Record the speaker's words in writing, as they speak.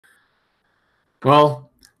Well,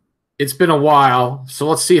 it's been a while, so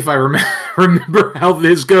let's see if I remember how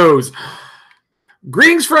this goes.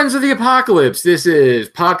 Greetings, friends of the apocalypse. This is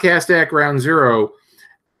Podcast at Ground Zero,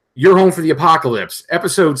 your home for the apocalypse,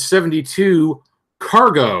 episode 72,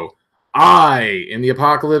 Cargo. I am the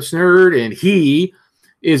Apocalypse Nerd, and he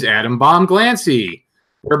is Adam Bomb Glancy.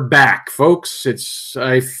 We're back, folks.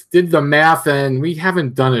 I did the math, and we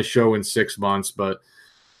haven't done a show in 6 months, but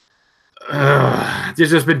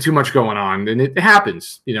there's just been too much going on, and it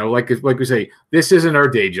happens. You know, like we say, this isn't our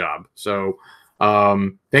day job. So,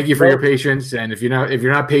 thank you for your patience. And if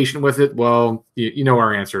you're not patient with it, well, you know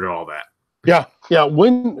our answer to all that. Yeah.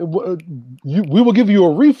 We will give you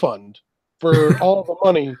a refund for all the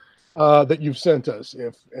money that you've sent us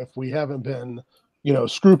if we haven't been,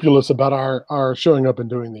 scrupulous about our showing up and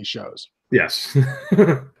doing these shows. Yes.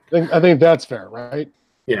 I think that's fair, right?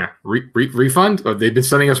 Yeah. Refund? Oh, they've been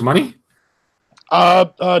sending us money?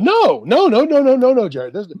 No,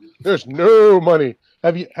 Jared. There's no money.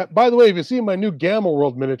 By the way, have you seen my new Gamma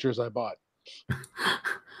World miniatures I bought?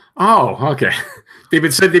 Oh, okay. They've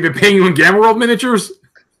been paying you in Gamma World miniatures?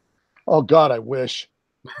 Oh God, I wish.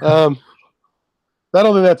 I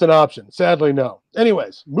don't think that's an option. Sadly, no.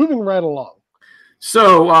 Anyways, moving right along.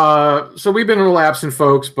 So we've been relapsing,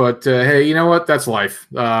 folks, but hey, you know what? That's life.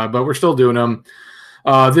 But we're still doing them.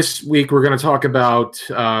 This week, we're going to talk about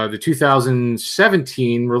the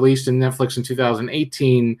 2017, released in Netflix in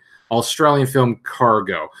 2018, Australian film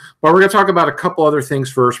Cargo. But we're going to talk about a couple other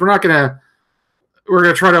things first. We're going to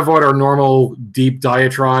try to avoid our normal deep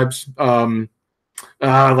diatribes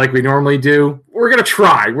like we normally do. We're going to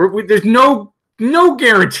try. There's no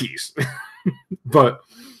guarantees. But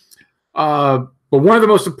one of the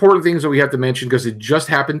most important things that we have to mention, because it just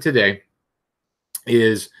happened today,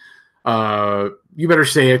 is you better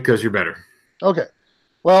say it because you're better. Okay.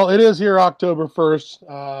 Well, it is here October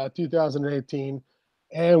 1st, 2018,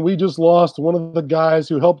 and we just lost one of the guys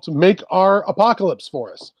who helped make our apocalypse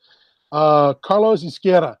for us. Carlos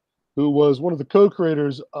Izquierda, who was one of the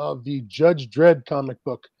co-creators of the Judge Dredd comic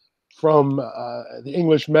book from the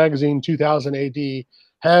English magazine 2000 AD,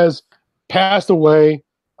 has passed away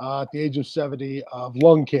at the age of 70 of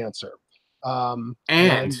lung cancer.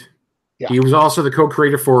 He was also the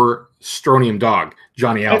co-creator for Strontium Dog,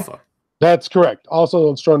 Johnny Alpha. That's correct. Also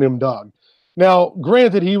on Strontium Dog. Now,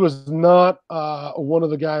 granted, he was not one of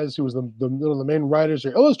the guys who was one of the main writers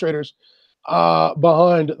or illustrators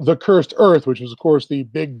behind The Cursed Earth, which was, of course, the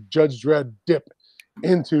big Judge Dredd dip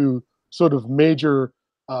into sort of major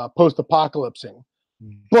post-apocalypsing.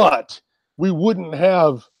 But we wouldn't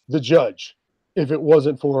have the Judge if it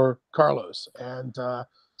wasn't for Carlos. And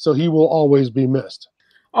so he will always be missed.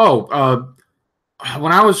 Oh,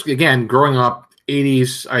 when I was, again, growing up,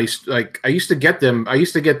 80s, I used to get them. I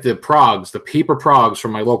used to get the progs, the paper progs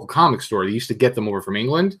from my local comic store. They used to get them over from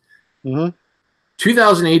England. Mm-hmm.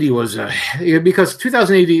 2080 was because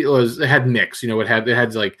 2080 it had mix. It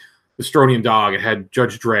had like the Strontium Dog. It had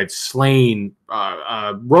Judge Dredd, Slain,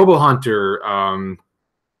 Robo Hunter,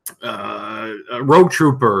 Rogue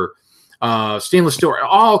Trooper, Stainless Steel,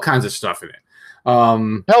 all kinds of stuff in it.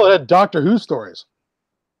 Hell, it had Doctor Who stories.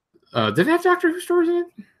 Did it have Doctor Who stories in it?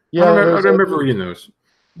 Yeah, I remember reading those.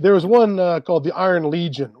 There was one called the Iron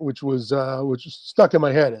Legion, which was stuck in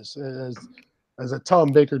my head as a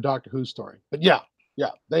Tom Baker Doctor Who story. But yeah,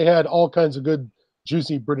 they had all kinds of good,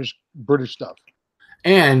 juicy British stuff.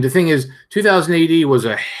 And the thing is, 2080 was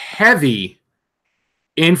a heavy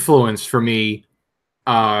influence for me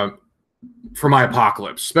for my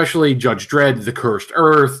apocalypse, especially Judge Dredd, The Cursed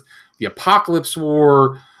Earth, the Apocalypse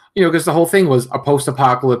War. Because the whole thing was a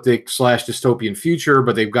post-apocalyptic / dystopian future,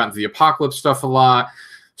 but they've gotten to the apocalypse stuff a lot.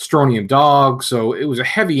 Strontium Dog, so it was a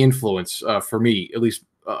heavy influence for me, at least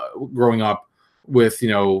growing up with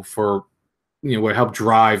what helped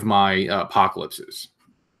drive my apocalypses.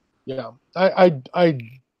 Yeah, I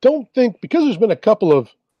don't think, because there's been a couple of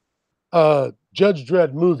Judge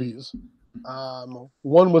Dredd movies.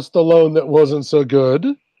 One was Stallone that wasn't so good.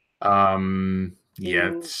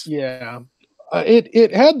 Yes. Yeah.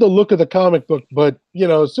 It had the look of the comic book, but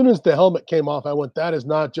as soon as the helmet came off, I went, that is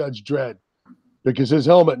not Judge Dredd, because his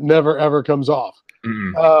helmet never ever comes off.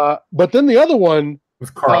 But then the other one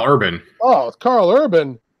with Carl Urban. Oh, with Carl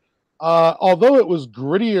Urban, although it was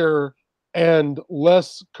grittier and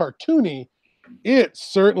less cartoony, it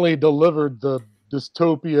certainly delivered the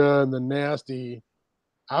dystopia and the nasty.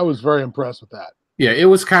 I was very impressed with that. Yeah, it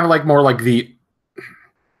was kind of like more like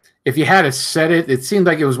if you had to set it, it seemed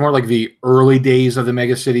like it was more like the early days of the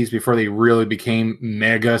mega cities before they really became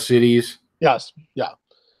mega cities. Yes, yeah.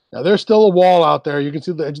 Now there's still a wall out there. You can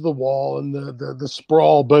see the edge of the wall and the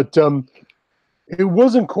sprawl, but it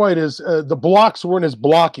wasn't quite as the blocks weren't as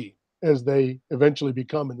blocky as they eventually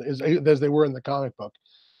become as they were in the comic book.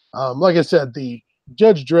 Like I said, the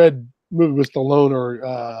Judge Dredd movie with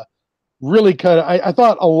Stallone really kind of I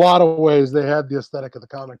thought a lot of ways they had the aesthetic of the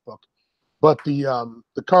comic book, but the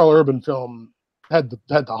Carl Urban film had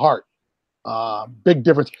the heart. Big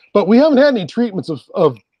difference. But we haven't had any treatments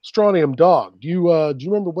of Strontium Dog. Do you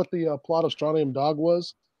remember what the plot of Strontium Dog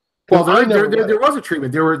was? Well, there was a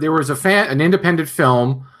treatment. There was an independent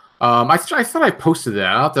film. I thought I posted that.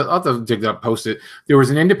 I'll have to dig that up, post it. There was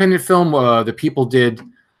an independent film the people did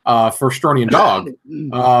for Strontium Dog.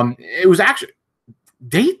 It was actually,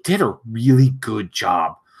 they did a really good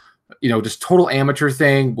job. Just total amateur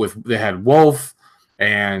thing they had Wolf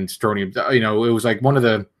and Strontium. It was like one of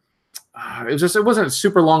the. It wasn't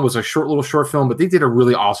super long. It was a little short film, but they did a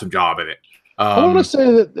really awesome job at it. I want to say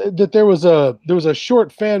that there was a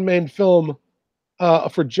short fan made film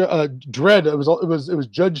for Dredd. It was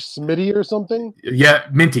Judge Smitty or something. Yeah,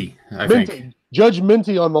 Minty. I think Judge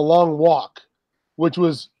Minty on the Long Walk, which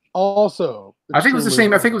was also. I think it was the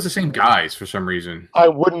same. I think it was the same guys for some reason. I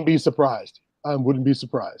wouldn't be surprised.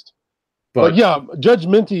 But yeah, Judge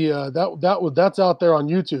Minty, that's out there on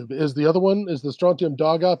YouTube. Is the other one? Is the Strontium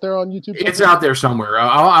Dog out there on YouTube? It's out there somewhere.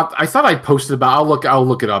 I thought I posted about. I'll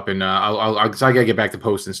look it up and I gotta get back to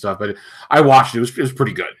posting stuff. But I watched it. It was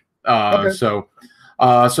pretty good. Okay. So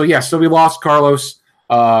we lost Carlos.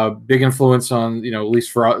 Big influence on at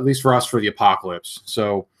least for us for the apocalypse.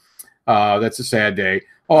 So that's a sad day.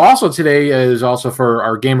 Oh, also today is also for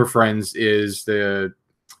our gamer friends is the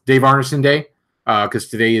Dave Arneson Day. Because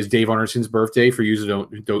today is Dave Arneson's birthday. For you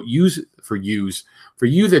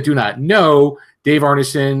that do not know, Dave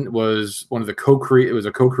Arneson was one of the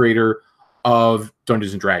co-creator of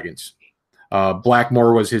Dungeons and Dragons.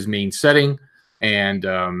 Blackmore was his main setting, and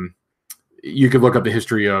you could look up the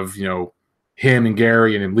history of him and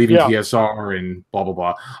Gary and him leaving TSR and blah blah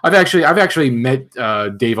blah. I've actually met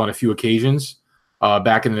Dave on a few occasions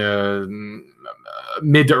back in the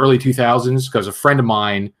mid to early 2000s because a friend of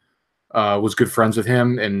mine. Was good friends with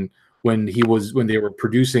him, and when they were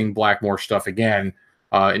producing Blackmore stuff again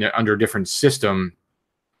under a different system,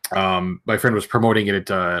 my friend was promoting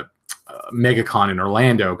it at MegaCon in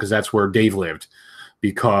Orlando because that's where Dave lived.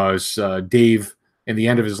 Because Dave, in the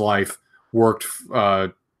end of his life, worked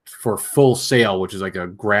for Full Sail, which is like a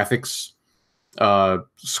graphics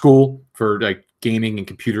school for like gaming and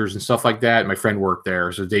computers and stuff like that. My friend worked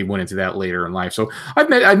there, so Dave went into that later in life. So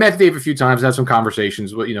I met Dave a few times, had some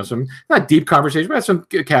conversations, but some not deep conversations, but had some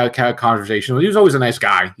conversations. He was always a nice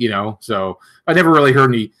guy, So I never really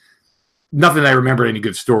heard nothing that I remembered any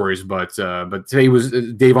good stories. But today was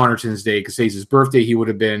Dave Arneson's day because today's his birthday. He would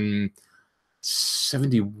have been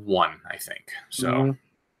 71, I think. So,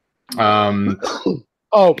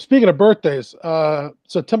 oh, speaking of birthdays,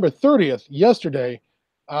 September 30th, yesterday.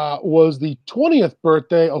 Was the 20th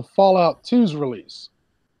birthday of Fallout 2's release.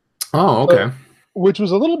 Oh, okay. Which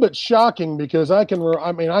was a little bit shocking because I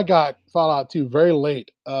got Fallout 2 very late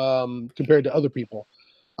compared to other people.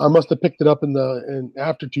 I must have picked it up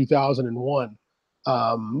after 2001,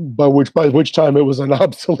 by which time it was an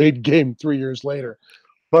obsolete game 3 years later.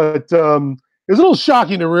 But it was a little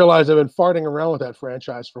shocking to realize I've been farting around with that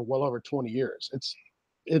franchise for well over 20 years.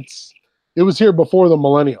 It was here before the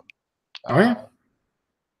millennium. Oh yeah.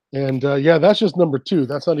 And that's just number 2.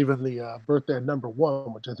 That's not even the birthday of number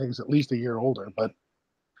 1, which I think is at least a year older. But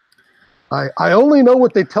I only know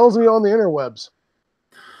what they tells me on the interwebs.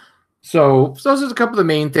 So those are a couple of the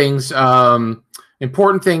main things.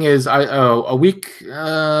 Important thing is a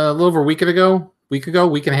little over a week and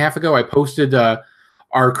a half ago, I posted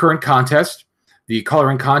our current contest, the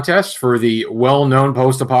coloring contest for the well-known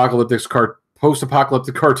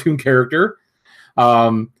post-apocalyptic cartoon character.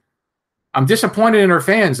 I'm disappointed in our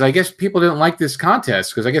fans. I guess people didn't like this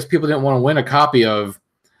contest because I guess people didn't want to win a copy of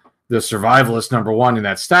the Survivalist #1 in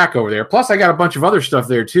that stack over there. Plus, I got a bunch of other stuff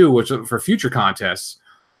there too, which for future contests.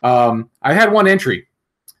 I had one entry.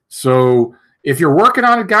 So if you're working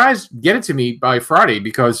on it, guys, get it to me by Friday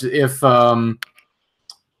because if the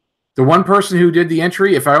one person who did the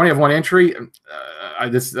entry, if I only have one entry,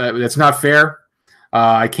 that's not fair.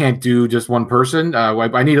 I can't do just one person.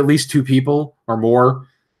 I need at least 2 people or more.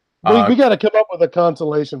 We got to come up with a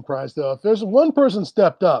consolation prize, though. If there's one person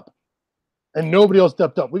stepped up and nobody else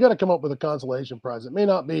stepped up, we got to come up with a consolation prize. It may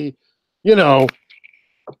not be, John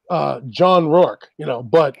Rourke,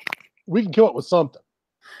 but we can come up with something.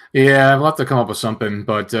 Yeah, I'll have to come up with something.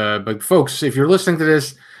 But folks, if you're listening to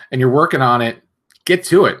this and you're working on it, get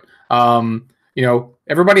to it.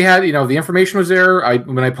 everybody had, the information was there.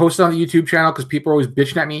 When I posted on the YouTube channel, because people are always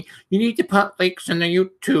bitching at me, you need to put links in the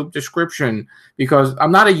YouTube description, because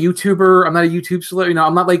I'm not a YouTuber. I'm not a YouTube celebrity.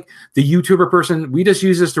 I'm not like the YouTuber person. We just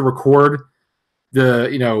use this to record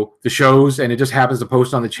the shows, and it just happens to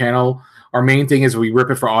post on the channel. Our main thing is we rip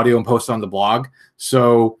it for audio and post it on the blog.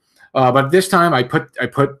 So, but this time I put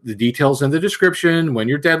the details in the description, when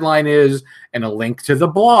your deadline is, and a link to the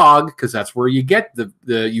blog, because that's where you get the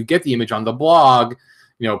image on the blog.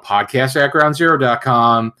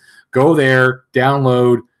 Podcast@groundzero.com. Go there,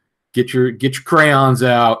 download, get your crayons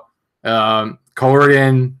out, color it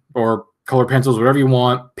in, or color pencils, whatever you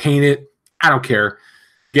want, paint it. I don't care.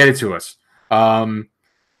 Get it to us.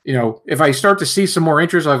 If I start to see some more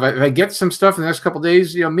interest, if I get some stuff in the next couple of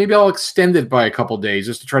days, maybe I'll extend it by a couple of days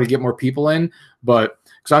just to try to get more people in. At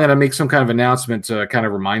because I'm going to make some kind of announcement to kind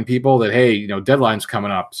of remind people that, hey, deadline's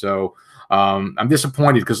coming up. So I'm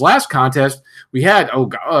disappointed because last contest we had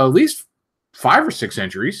at least 5 or 6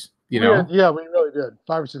 entries. Yeah, we really did.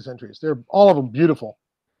 5 or 6 entries. They're all of them beautiful.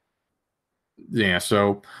 Yeah,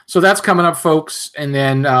 so that's coming up, folks, and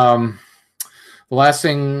then. The last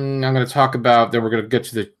thing I'm going to talk about, then we're going to get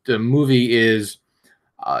to the movie, is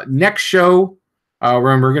next show.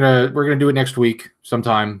 We're gonna do it next week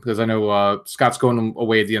sometime, because I know Scott's going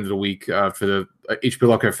away at the end of the week for the H.P.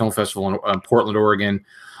 Lovecraft Film Festival in Portland, Oregon,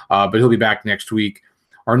 but he'll be back next week.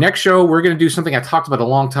 Our next show, we're going to do something I talked about a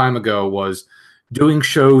long time ago, was doing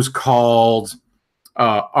shows called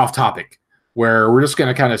Off Topic, where we're just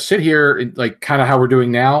going to kind of sit here and like kind of how we're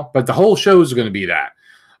doing now, but the whole show is going to be that.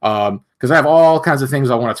 Because I have all kinds of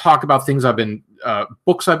things I want to talk about, things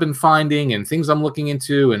books I've been finding, and things I'm looking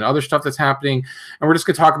into, and other stuff that's happening. And we're just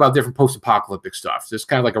going to talk about different post-apocalyptic stuff. Just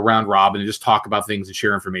kind of like a round robin, and just talk about things and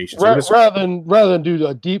share information. Rather than do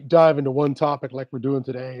a deep dive into one topic like we're doing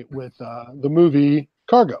today with the movie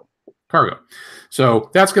Cargo.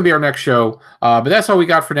 So that's going to be our next show. But that's all we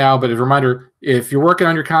got for now. But as a reminder, if you're working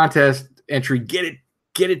on your contest entry, get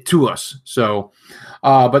it to us. So,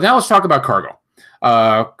 but now let's talk about Cargo.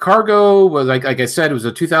 Cargo was, like I said, it was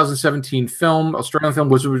a 2017 film, Australian film,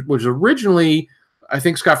 was originally, I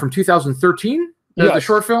think, Scott, from 2013. Yes. The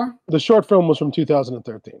short film. The short film was from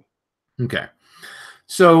 2013. Okay,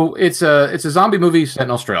 so it's a zombie movie set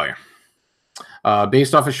in Australia,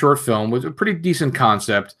 based off a short film with a pretty decent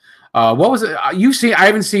concept. What was it? I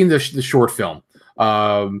haven't seen the short film.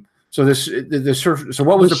 So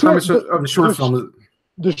what was the premise of the short film?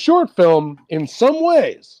 The short film, in some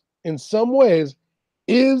ways,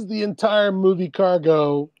 is the entire movie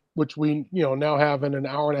Cargo, which we now have in an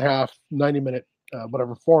hour and a half, 90-minute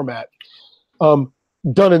whatever format,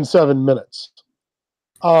 done in 7 minutes,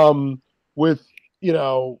 with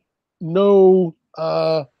no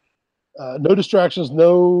distractions,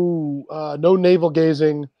 no navel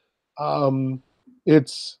gazing.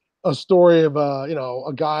 It's a story of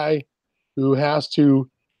a guy who's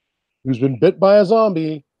been bit by a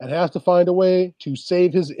zombie and has to find a way to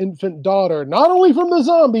save his infant daughter, not only from the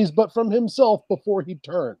zombies, but from himself before he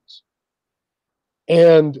turns.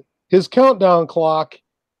 And his countdown clock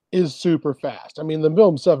is super fast. I mean, the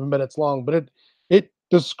film's 7 minutes long, but it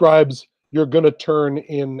describes you're going to turn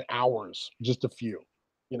in hours, just a few,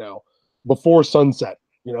 before sunset,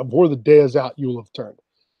 before the day is out, you will have turned.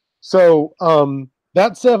 So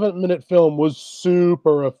that 7-minute film was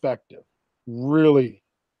super effective, really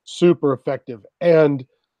super effective. And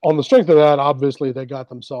on the strength of that, obviously, they got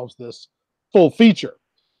themselves this full feature,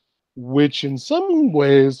 which in some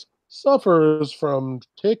ways suffers from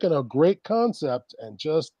taking a great concept and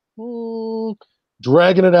just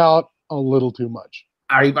dragging it out a little too much.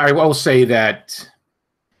 I will say that,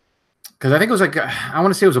 because I think it was I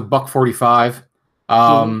want to say it was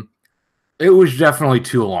 $1.45. It was definitely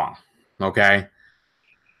too long. Okay,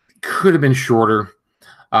 could have been shorter,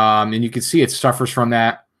 and you can see it suffers from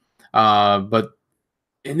that.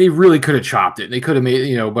 And they really could have chopped it. They could have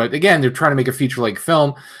made, but again, they're trying to make a feature-length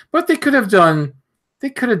film. But they could have done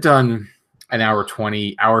an hour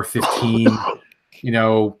 20, hour 15. There's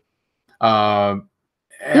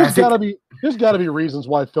got to be reasons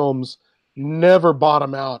why films never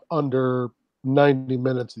bottom out under 90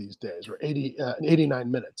 minutes these days, or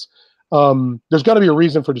 89 minutes. There's got to be a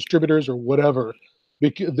reason for distributors or whatever,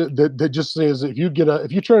 because that just says if you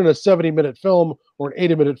turn in a 70-minute film or an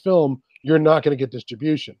 80-minute film, you're not going to get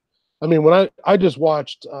distribution. I mean, when I just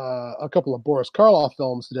watched a couple of Boris Karloff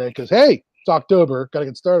films today, because hey, it's October, got to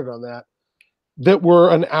get started on that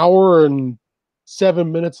were an hour and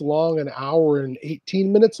 7 minutes long, an hour and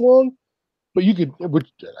 18 minutes long. But I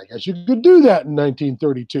guess you could do that in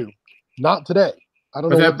 1932. Not today. I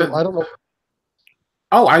don't know. I don't know.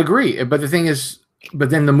 Oh, I agree. But the thing is, but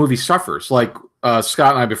then the movie suffers. Like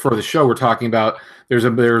Scott and I before the show were talking about. There's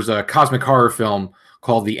a cosmic horror film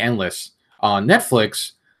called The Endless on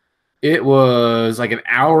Netflix. It was like an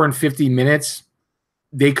hour and 50 minutes.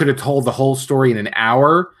 They could have told the whole story in an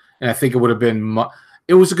hour, and I think it would have been.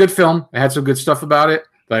 It was a good film. It had some good stuff about it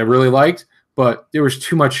that I really liked, but there was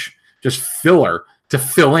too much just filler to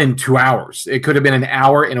fill in 2 hours. It could have been an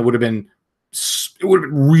hour, and it would have been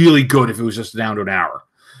really good if it was just down to an hour.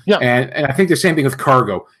 Yeah. And I think the same thing with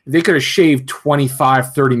Cargo. If they could have shaved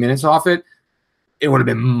 25, 30 minutes off it, it would have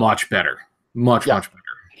been much better. Much better.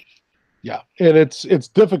 Yeah. And it's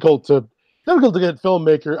difficult to get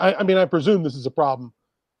filmmaker. I mean, I presume this is a problem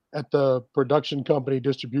at the production company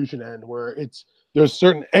distribution end where there's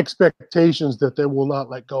certain expectations that they will not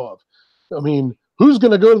let go of. I mean, who's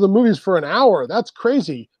going to go to the movies for an hour? That's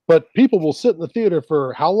crazy. But people will sit in the theater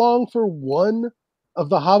for how long for one of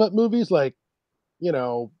the Hobbit movies? Like,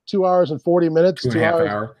 2 hours and 40 minutes, 2.5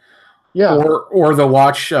 hours. Yeah. Or they'll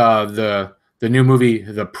watch the new movie,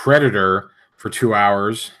 The Predator, for 2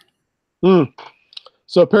 hours.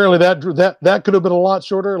 So apparently that could have been a lot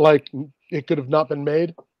shorter. Like it could have not been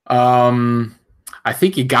made. I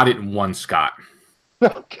think you got it in one, Scott.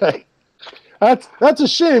 Okay. That's a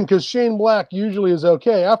shame because Shane Black usually is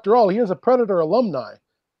okay. After all, he is a Predator alumni.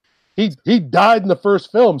 He died in the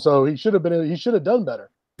first film, so he should have done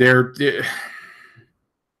better. They're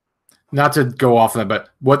not to go off on that, but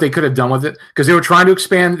what they could have done with it, because they were trying to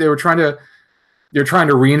expand, they're trying to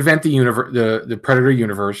reinvent the universe, the Predator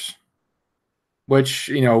universe, which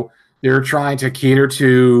they're trying to cater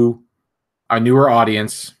to a newer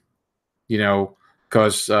audience,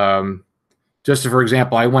 because just for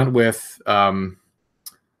example, I went with a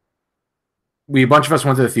bunch of us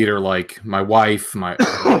went to the theater, like my wife,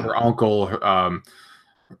 her uncle,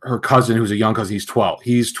 her cousin, who's a young cousin. He's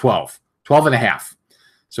 12 and a half.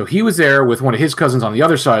 So he was there with one of his cousins on the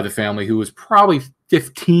other side of the family who was probably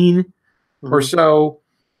 15 or so.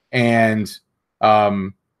 And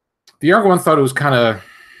the younger one thought he was kind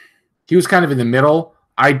of in the middle.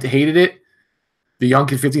 I hated it. The young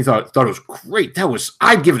kid 15 thought it was great.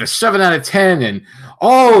 I'd give it a 7 out of 10. And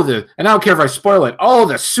and I don't care if I spoil it. Oh,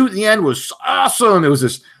 the suit in the end was awesome. It was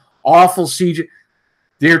this awful CG.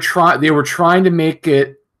 They were trying to make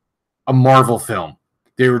it a Marvel film.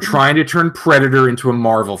 They were trying to turn Predator into a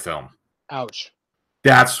Marvel film. Ouch.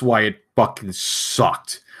 That's why it fucking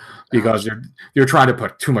sucked. Because they're trying to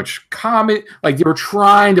put too much comedy. Like they were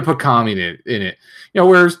trying to put comedy in it.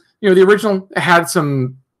 Whereas the original had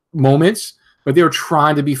some moments, but they were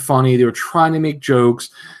trying to be funny. They were trying to make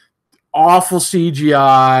jokes. Awful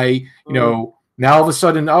CGI. Now all of a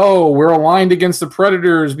sudden, we're aligned against the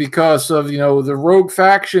Predators because of the rogue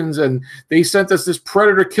factions, and they sent us this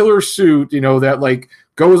Predator killer suit. That like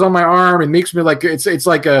goes on my arm and makes me like it's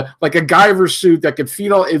like a Guyver suit that could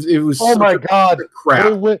feed all. It was oh my god,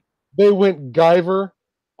 crap. They went Guyver.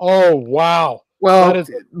 Oh wow. Well,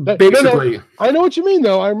 basically, I know what you mean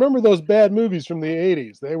though. I remember those bad movies from the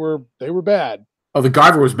 80s. They were bad. Oh, the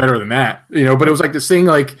Guyver was better than that. But it was like this thing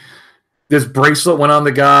like. This bracelet went on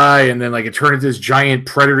the guy, and then like it turned into this giant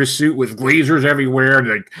Predator suit with lasers everywhere. And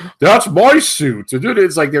like, that's my suit.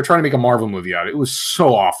 It's like they're trying to make a Marvel movie out of it. It was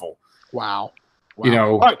so awful. Wow.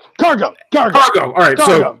 All right, Cargo. All right,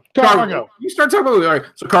 Cargo. You start talking about all right.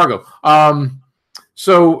 So Cargo.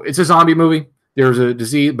 So it's a zombie movie. There's a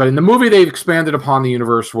disease, but in the movie they've expanded upon the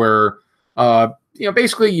universe where,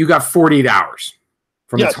 basically you got 48 hours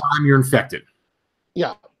from the time you're infected.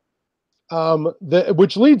 Yeah.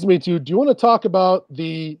 Which leads me to, do you want to talk about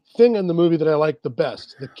the thing in the movie that I like the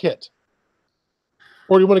best, the kit?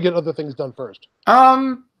 Or do you want to get other things done first?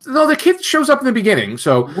 No, the kit shows up in the beginning.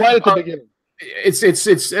 So right at the beginning.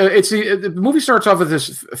 The movie starts off with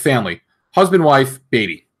this family, husband, wife,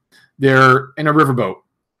 baby. They're in a riverboat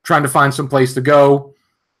trying to find some place to go.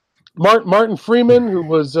 Martin Freeman, who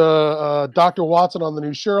was Dr. Watson on the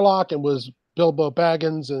new Sherlock and was Bilbo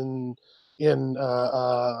Baggins in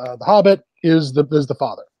The Hobbit, is the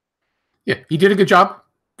father. Yeah, he did a good job.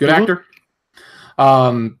 Good actor.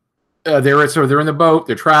 They're in the boat.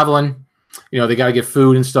 They're traveling. They got to get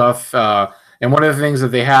food and stuff. And one of the things that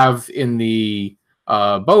they have in the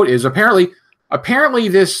boat is apparently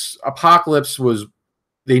this apocalypse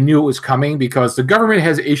they knew it was coming because the government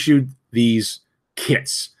has issued these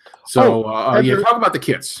kits. So talk about the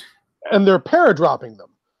kits. And they're paradropping them.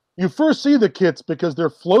 You first see the kits because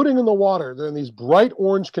they're floating in the water. They're in these bright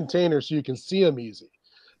orange containers so you can see them easy.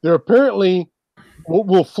 They're apparently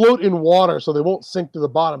will float in water so they won't sink to the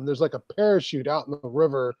bottom. There's like a parachute out in the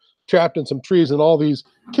river trapped in some trees, and all these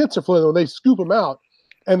kits are floating. When they scoop them out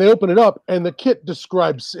and they open it up, and the kit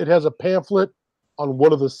describes, it has a pamphlet on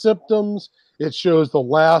one of the symptoms. It shows the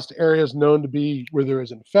last areas known to be where there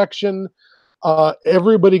is infection.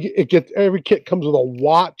 Every kit comes with a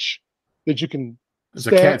watch that you can. It's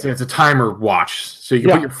a timer watch, so you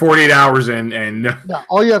can put your 48 hours in, and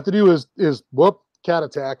all you have to do is cat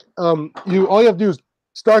attack. All you have to do is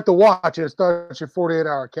start the watch, and it starts your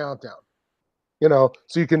 48-hour countdown.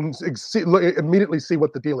 So you can immediately see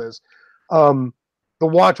what the deal is. The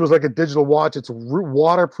watch was like a digital watch. It's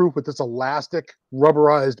waterproof with this elastic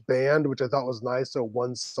rubberized band, which I thought was nice. So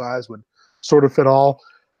one size would sort of fit all.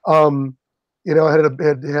 It had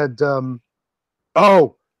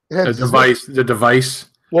the device.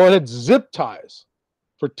 Well, it had zip ties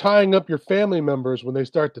for tying up your family members when they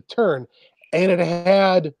start to turn, and it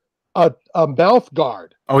had a mouth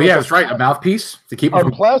guard. Oh yeah, that's right, a mouthpiece to keep a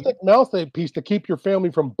plastic mouthpiece to keep your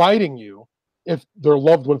family from biting you if their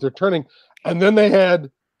loved ones are turning. And then they had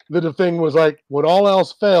the thing was like, when all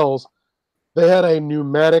else fails, they had a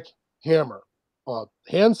pneumatic hammer,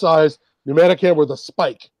 hand-sized pneumatic hammer with a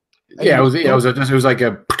spike. And it was like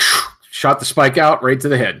a shot the spike out right to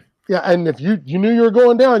the head. Yeah, and if you knew you were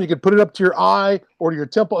going down, you could put it up to your eye or to your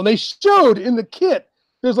temple. And they showed in the kit,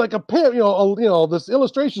 there's like this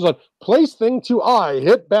illustrations on place thing to eye,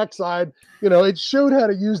 hit backside. It showed how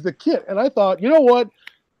to use the kit. And I thought, you know what?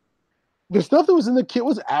 The stuff that was in the kit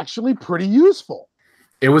was actually pretty useful.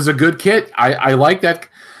 It was a good kit. I like that.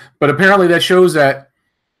 But apparently that shows that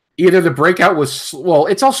either the breakout was,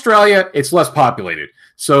 it's Australia, it's less populated.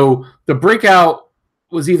 So the breakout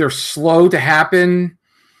was either slow to happen,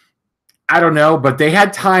 I don't know, but they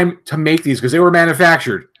had time to make these because they were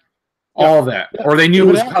manufactured. All of that. Yeah. Or they knew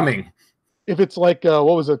it was coming. If it's like,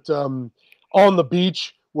 on the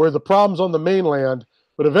beach where the problem's on the mainland,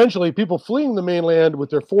 but eventually people fleeing the mainland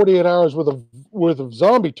with their 48 hours worth of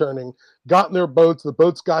zombie turning got in their boats. The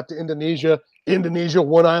boats got to Indonesia. Indonesia,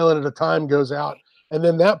 one island at a time, goes out. And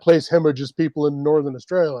then that place hemorrhages people in northern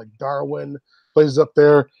Australia, like Darwin, places up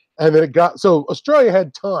there. And then so Australia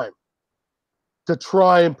had time to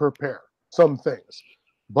try and prepare some things.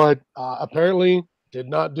 But apparently did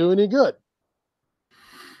not do any good.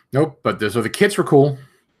 Nope, but the kits were cool.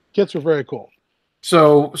 Kits were very cool.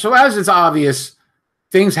 So as it's obvious,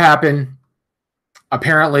 things happen.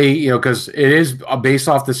 Apparently, because it is based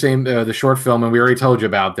off the same the short film, and we already told you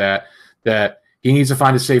about that he needs to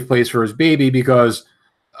find a safe place for his baby because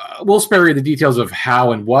we'll spare you the details of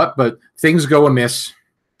how and what, but things go amiss,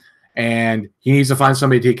 and he needs to find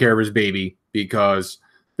somebody to take care of his baby because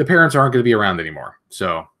the parents aren't going to be around anymore.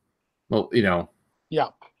 So, Yeah.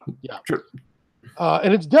 Sure.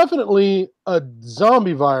 And it's definitely a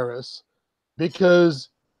zombie virus because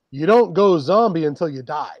you don't go zombie until you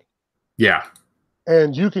die. Yeah.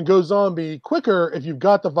 And you can go zombie quicker if you've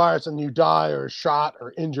got the virus and you die or shot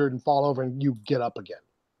or injured and fall over and you get up again.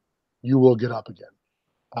 You will get up again.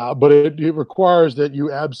 But it requires that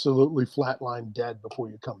you absolutely flatline dead before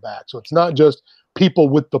you come back. So it's not just people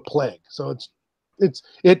with the plague. So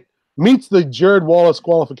it meets the Jared Wallace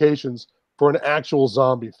qualifications for an actual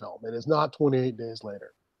zombie film. It is not 28 Days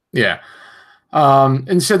Later. Yeah.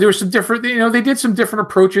 And so there were some different, they did some different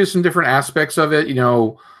approaches, some different aspects of it,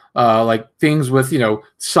 like things with,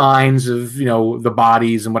 signs of, the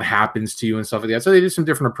bodies and what happens to you and stuff like that. So they did some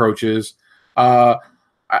different approaches.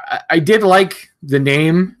 I did like the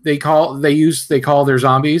name they call their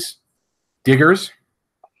zombies diggers.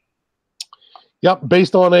 Yep.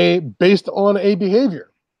 Based on a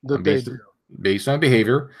behavior that they do. Based on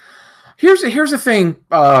behavior. Here's the thing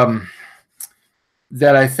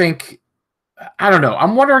that I think, I don't know.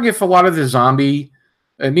 I'm wondering if a lot of the zombie,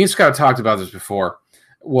 and me and Scott talked about this before,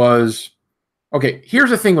 was, okay,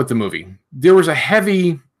 here's the thing with the movie. There was a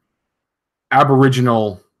heavy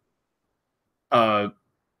Aboriginal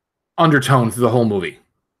undertone to the whole movie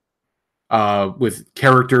with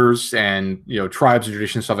characters and, tribes and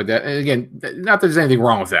traditions, stuff like that. And again, not that there's anything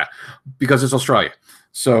wrong with that because it's Australia.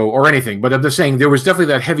 So, or anything, but I'm just saying there was definitely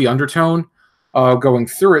that heavy undertone going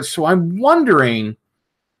through it. So I'm wondering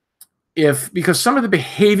because some of the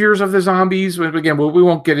behaviors of the zombies, again, we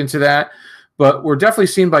won't get into that, but we're definitely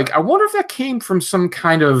seeing I wonder if that came from some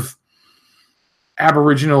kind of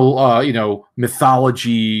Aboriginal,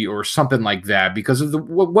 mythology or something like that because of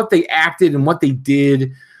what they acted and what they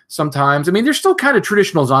did sometimes. I mean, they're still kind of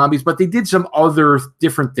traditional zombies, but they did some other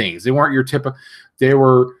different things. They weren't your typical, they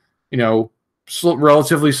were,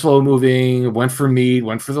 relatively slow moving, went for meat,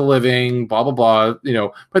 went for the living, blah, blah, blah,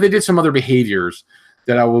 but they did some other behaviors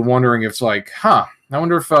that I was wondering if it's I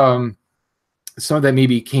wonder if some of that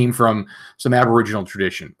maybe came from some Aboriginal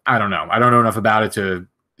tradition. I don't know. I don't know enough about it to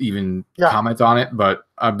even comment on it, but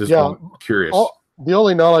I'm just curious. The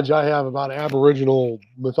only knowledge I have about Aboriginal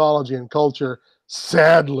mythology and culture,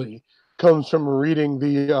 sadly, comes from reading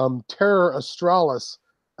the Terror Australis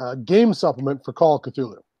game supplement for Call of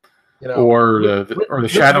Cthulhu. You know, or the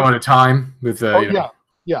Shadow at a Time with written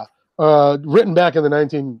back in the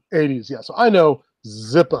 1980s. Yeah, so I know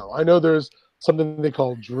Zippo. I know there's something they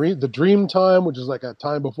call the Dream Time, which is like a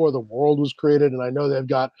time before the world was created, and I know they've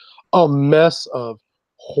got a mess of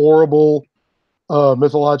horrible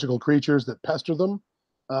mythological creatures that pester them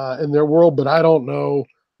in their world, but I don't know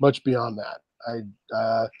much beyond that.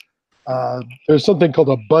 There's something called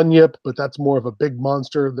a bunyip, but that's more of a big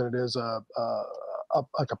monster than it is like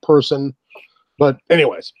a person. But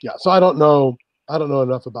anyways, yeah. So I don't know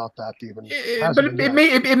enough about that to even. But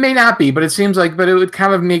it may not be. But it seems like, but it would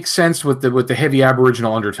kind of make sense with the heavy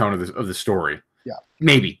Aboriginal undertone of the story. Yeah,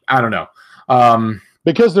 maybe, I don't know.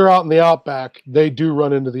 Because they're out in the outback, they do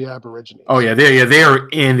run into the Aborigines. Oh yeah, they are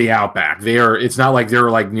in the outback. They are. It's not like they're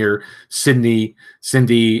like near Sydney,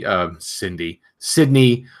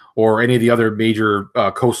 or any of the other major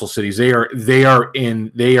coastal cities. They are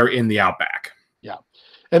in the outback. Yeah,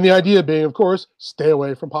 and the idea being, of course, stay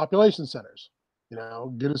away from population centers. You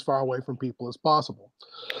know, get as far away from people as possible.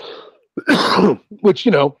 Which,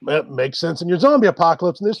 you know, makes sense in your zombie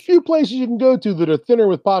apocalypse. And there's few places you can go to that are thinner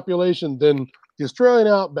with population than the Australian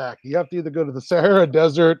outback. You have to either go to the Sahara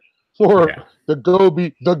Desert or the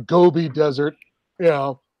Gobi Desert, you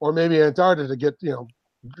know, or maybe Antarctica to get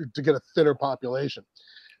a thinner population.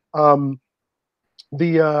 There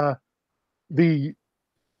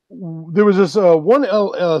was this one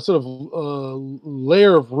sort of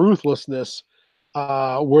layer of ruthlessness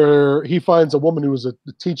where he finds a woman who was a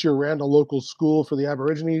teacher, ran a local school for the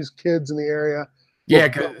Aborigines kids in the area. Yeah,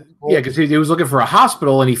 because he was looking for a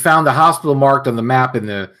hospital, and he found the hospital marked on the map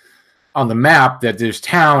that this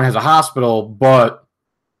town has a hospital, but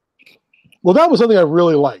that was something I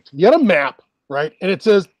really liked. You had a map, right, and it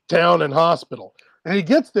says town and hospital, and he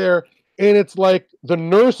gets there, and it's like the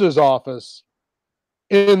nurse's office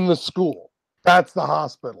in the school. That's the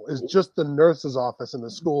hospital. It's just the nurse's office in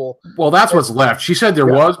the school. Well, that's what's left. She said there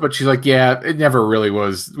was, but she's like, yeah, it never really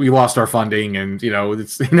was. We lost our funding, and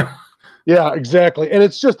it's. Yeah, exactly. And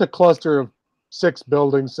it's just a cluster of 7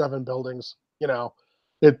 buildings.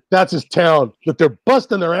 That's his town that they're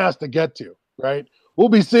busting their ass to get to, right? We'll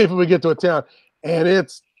be safe if we get to a town. And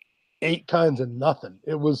it's 8 kinds of nothing.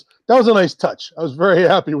 That was a nice touch. I was very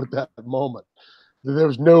happy with that moment. There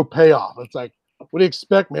was no payoff. It's like, what do you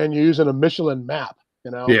expect, man? You're using a Michelin map,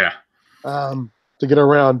 Yeah. To get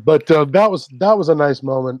around. But that was a nice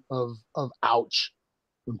moment of ouch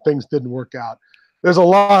when things didn't work out. There's a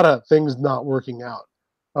lot of things not working out.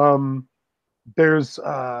 There's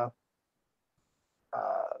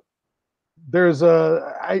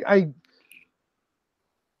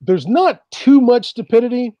not too much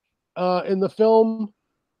stupidity in the film.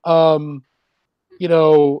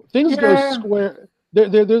 Things go square.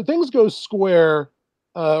 Things go square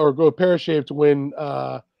or go pear-shaped when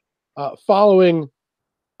following.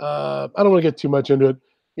 I don't want to get too much into it.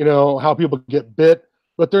 How people get bit,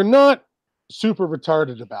 but they're not super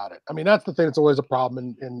retarded about it. I mean, that's the thing that's always a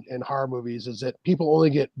problem in horror movies, is that people only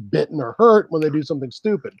get bitten or hurt when they do something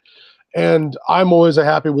stupid. And I'm always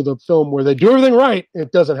happy with a film where they do everything right.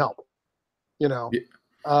 It doesn't help. You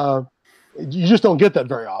just don't get that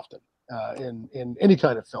very often in any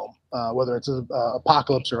kind of film, whether it's a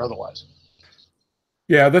apocalypse or otherwise.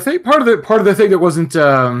 Yeah, part of the thing that wasn't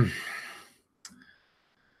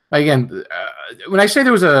again, when I say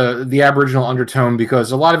there was the Aboriginal undertone,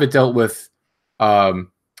 because a lot of it dealt with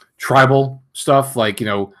tribal stuff, like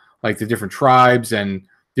the different tribes, and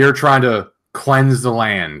they're trying to cleanse the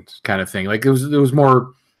land, kind of thing. Like it was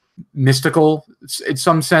more mystical in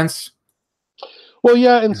some sense. Well,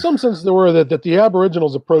 yeah, in some sense there were that the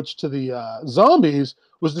Aboriginals' approach to the zombies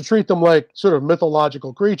was to treat them like sort of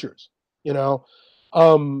mythological creatures, and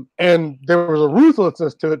there was a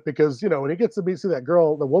ruthlessness to it because when he gets to see that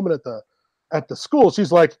girl, the woman at the school,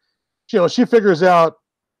 she's like, she figures out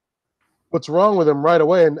what's wrong with him right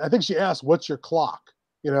away, and I think she asks, "What's your clock?"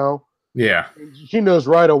 Yeah, and he knows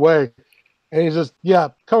right away, and he's just, "Yeah,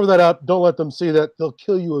 cover that up. Don't let them see that. They'll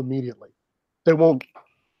kill you immediately. They won't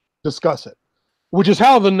discuss it." Which is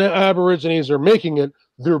how the Aborigines are making it.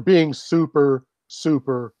 They're being super,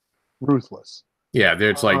 super ruthless. Yeah,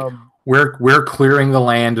 it's like we're clearing the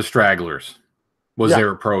land of stragglers was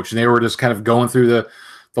their approach, and they were just kind of going through the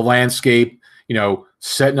landscape,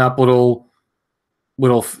 setting up little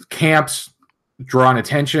camps, drawing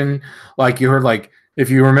attention. Like you heard, like if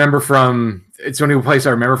you remember it's the only place I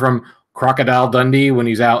remember from Crocodile Dundee when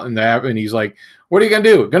he's out in the and he's like, "What are you gonna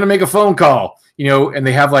do? Gonna make a phone call?" And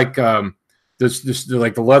they have like this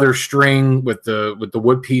like the leather string with the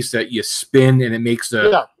wood piece that you spin and it makes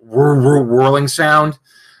the whirling sound.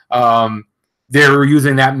 They're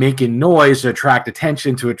using that making noise to attract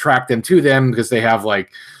attention, to attract them to them, because they have like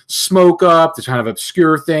smoke up to kind of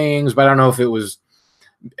obscure things. But I don't know if it was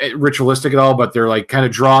ritualistic at all, but they're like kind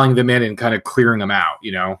of drawing them in and kind of clearing them out,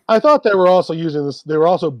 you know? I thought they were also using this. They were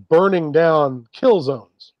also burning down kill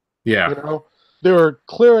zones. Yeah. You know, they were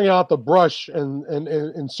clearing out the brush and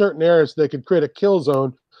in certain areas so they could create a kill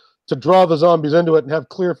zone to draw the zombies into it and have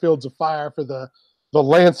clear fields of fire for the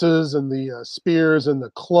lances and the spears and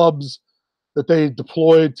the clubs that they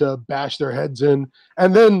deployed to bash their heads in,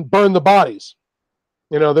 and then burn the bodies.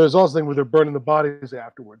 You know, there's also a thing where they're burning the bodies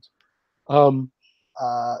afterwards.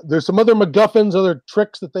 There's some other MacGuffins, other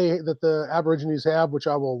tricks that the Aborigines have, which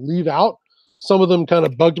I will leave out. Some of them kind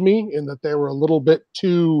of bugged me in that they were a little bit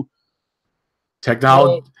too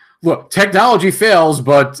technology. Look, technology fails,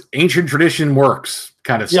 but ancient tradition works,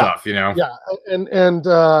 kind of stuff. You know. Yeah, and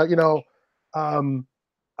you know,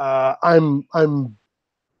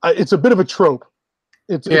 it's a bit of a trope.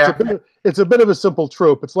 It's a bit of a simple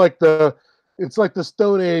trope. It's like the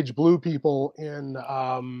Stone Age blue people in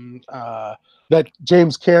that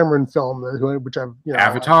James Cameron film, which I've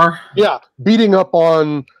Avatar. Beating up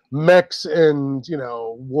on mechs and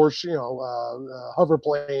hover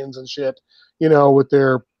planes and shit, with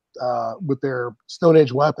their Stone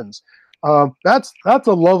Age weapons. That's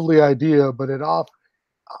a lovely idea, but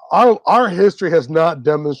our history has not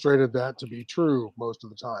demonstrated that to be true most of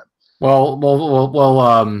the time.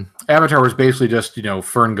 Well, Avatar was basically just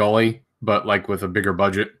Fern Gully, but like with a bigger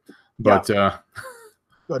budget. But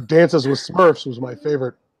Dances with Smurfs was my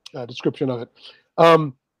favorite description of it.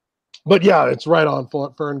 But yeah, it's right on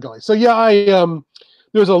Fern Gully. So yeah,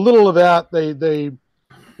 there's a little of that. They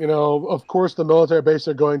of course the military base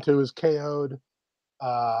they're going to is KO'd.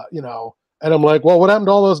 And I'm like, well, what happened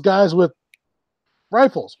to all those guys with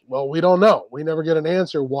rifles? Well, we don't know. We never get an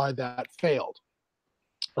answer why that failed.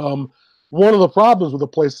 One of the problems with the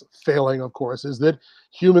place failing, of course, is that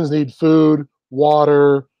humans need food,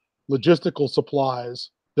 water, logistical supplies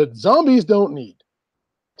that zombies don't need.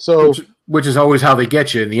 So, which is always how they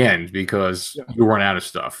get you in the end, because you run out of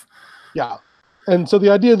stuff. Yeah. And so the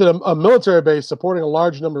idea that a military base supporting a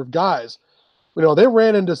large number of guys, they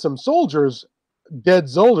ran into some dead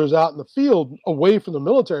soldiers out in the field away from the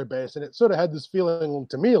military base. And it sort of had this feeling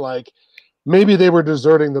to me like maybe they were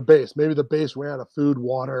deserting the base. Maybe the base ran out of food,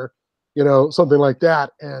 water, something like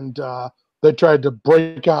that. And they tried to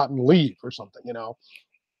break out and leave or something,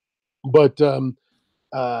 But,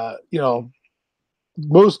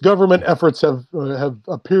 most government efforts have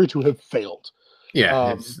appeared to have failed.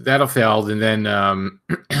 Yeah, that'll failed. And then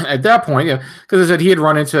at that point, because I said he had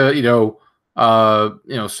run into,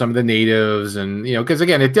 some of the natives, and because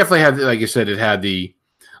again, it definitely had, like you said, it had the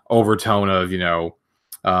overtone of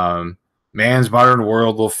man's modern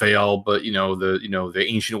world will fail, but the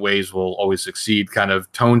ancient ways will always succeed kind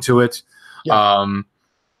of tone to it. Yeah.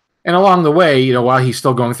 And along the way, while he's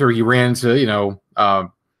still going through, he ran into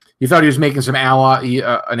he thought he was making an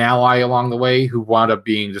ally along the way who wound up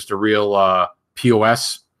being just a real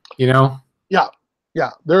POS. Yeah.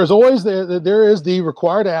 There is always there is the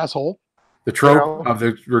required asshole. The trope of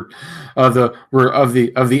the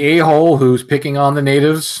a-hole who's picking on the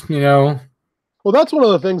natives. Well, that's one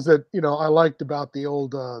of the things that I liked about the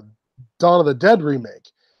old Dawn of the Dead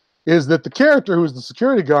remake, is that the character who's the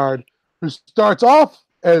security guard, who starts off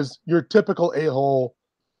as your typical a-hole,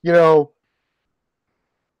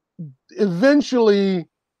 eventually,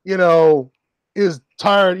 is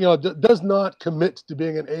tired, does not commit to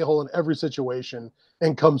being an a-hole in every situation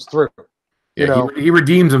and comes through. He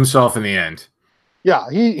redeems himself in the end. Yeah,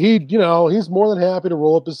 he's more than happy to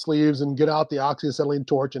roll up his sleeves and get out the oxyacetylene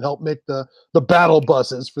torch and help make the battle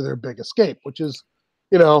buses for their big escape, which is,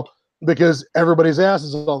 because everybody's ass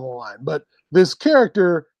is on the line. But this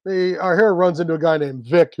character, our hero runs into a guy named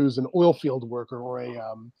Vic, who's an oil field worker or a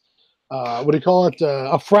what do you call it?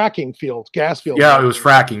 A fracking field, gas field. Yeah, it was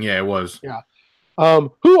fracking. Yeah, it was. Yeah.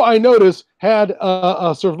 Who I noticed had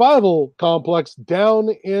a survival complex down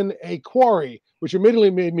in a quarry, which immediately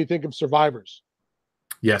made me think of Survivors.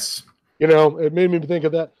 Yes. It made me think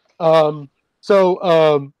of that.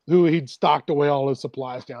 Who he'd stocked away all his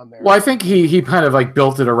supplies down there. Well, I think he kind of like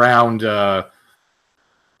built it around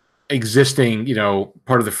existing,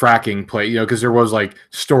 part of the fracking plate, because there was like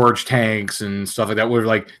storage tanks and stuff like that were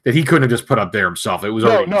like that he couldn't have just put up there himself. It was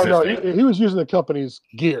no. He was using the company's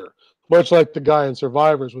gear, much like the guy in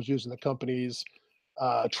Survivors was using the company's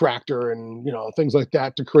tractor and things like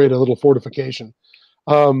that to create a little fortification.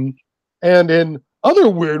 And in other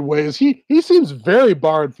weird ways, he seems very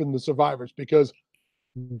barred from the survivors because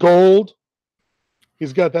gold.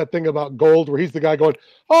 He's got that thing about gold where he's the guy going,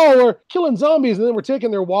 "Oh, we're killing zombies and then we're taking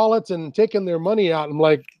their wallets and taking their money out." I'm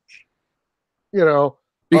like, you know,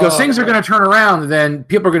 Because things are going to turn around, and then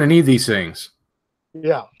people are going to need these things.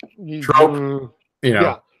 Yeah. Trope, you know.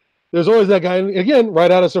 Yeah. There's always that guy, again, right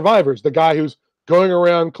out of Survivors, the guy who's going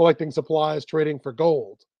around collecting supplies, trading for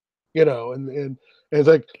gold, you know, and it's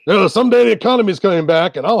like, no, someday the economy's coming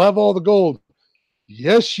back and I'll have all the gold.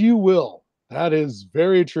 Yes, you will. That is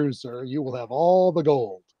very true, sir. You will have all the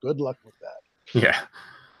gold. Good luck with that. Yeah.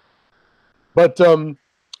 But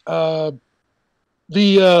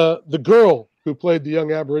the girl who played the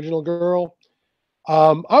young Aboriginal girl,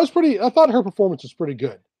 I thought her performance was pretty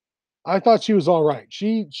good. I thought she was all right.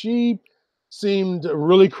 She seemed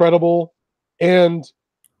really credible, and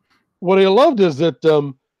what I loved is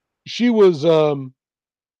that she was some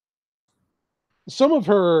of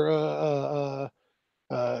her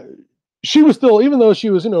she was still, even though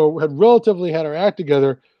she was, had relatively had her act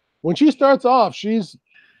together. When she starts off, she's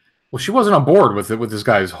she wasn't on board with this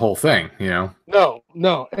guy's whole thing, No,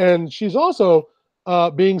 and she's also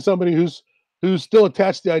being somebody who's still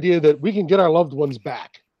attached to the idea that we can get our loved ones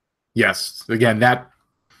back. Yes, again, that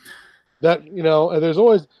and there's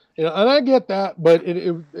always, and I get that, but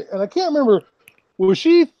and I can't remember, was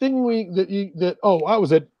she thinking I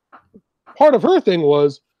was it. Part of her thing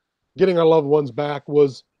was getting our loved ones back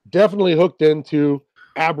was definitely hooked into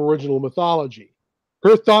Aboriginal mythology.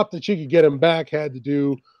 Her thought that she could get him back had to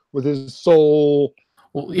do with his soul.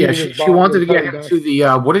 Well, yeah, she wanted to get him to the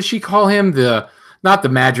what did she call him? Not the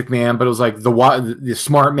magic man, but it was like the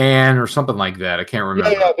smart man or something like that. I can't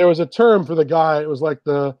remember. Yeah, there was a term for the guy. It was like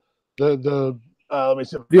the let me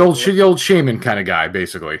see. The old shaman kind of guy,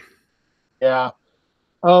 basically. Yeah.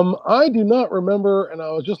 I do not remember, and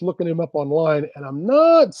I was just looking him up online, and I'm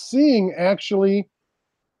not seeing actually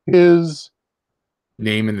his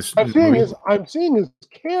name in the movie. I'm seeing his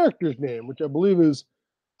character's name, which I believe is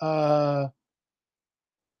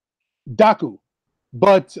Daku,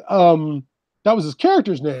 but that was his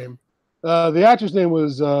character's name. The actor's name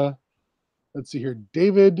was let's see here,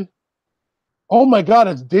 David. Oh my God,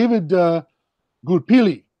 it's David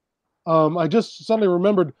Gulpili. I just suddenly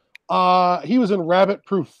remembered. He was in Rabbit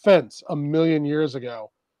Proof Fence a million years ago.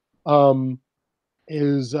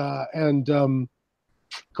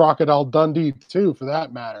 Crocodile Dundee too, for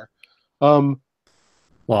that matter.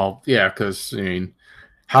 Well, yeah, because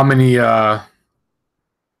how many? I'm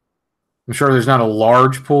sure there's not a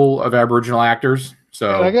large pool of Aboriginal actors.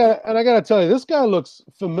 So and I gotta tell you, this guy looks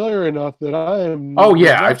familiar enough that I am. Oh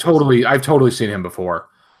yeah, I've totally seen him before.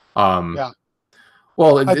 Yeah.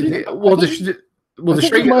 Well, I think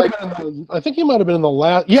he might have been in the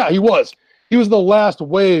last. Yeah, he was. He was the last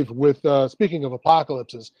wave with. Speaking of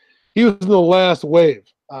apocalypses, he was in the last wave,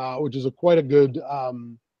 which is quite a good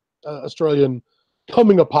Australian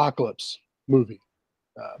coming apocalypse movie.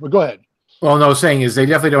 But go ahead. Well, no, saying is they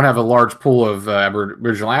definitely don't have a large pool of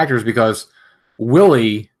Aboriginal actors because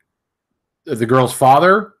Willie, the girl's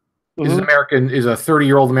father, is a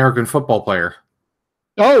 30-year-old American football player.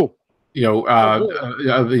 Oh.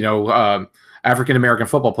 African American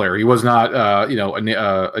football player. He was not, a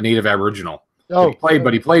native Aboriginal. Oh, he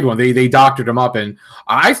played one. They doctored him up, and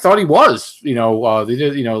I thought he was. They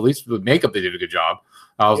did. At least with makeup, they did a good job.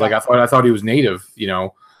 I was like, I thought he was native.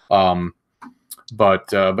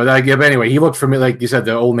 But anyway, he looked for me. Like you said,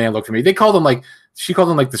 the old man looked for me. She called him like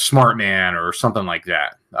the smart man or something like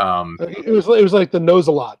that. It was like the knows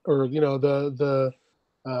a lot, or the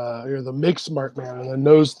make smart man, or the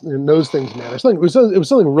knows things man, or something. It was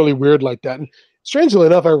something really weird like that. And strangely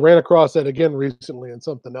enough, I ran across that again recently in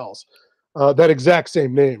something else. That exact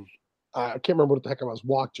same name. I can't remember what the heck I was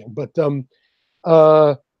watching, but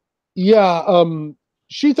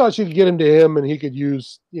she thought she could get into him, and he could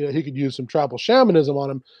use some tribal shamanism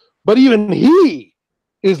on him. But even he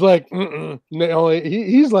is like, no.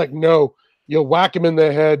 He's like, no. You whack him in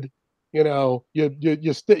the head. You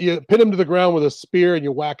pin him to the ground with a spear and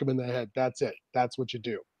you whack him in the head. That's it. That's what you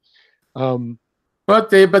do. But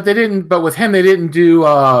they didn't. But with him, they didn't do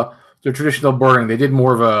the traditional burning. They did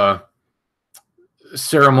more of a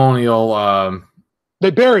ceremonial.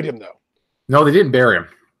 They buried him though. No, they didn't bury him.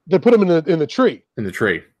 They put him in the tree. In the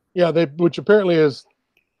tree. Yeah, which apparently is.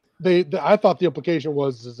 I thought the implication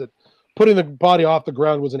is that putting the body off the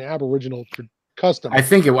ground was an Aboriginal custom. I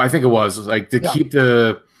think it was like to keep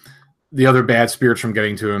the other bad spirits from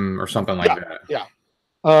getting to him or something like that. Yeah.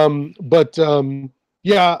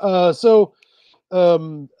 So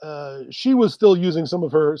she was still using some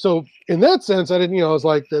of her. So in that sense, I didn't. I was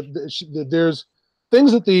like that. There's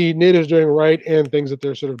things that the natives are doing right and things that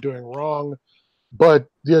they're sort of doing wrong, but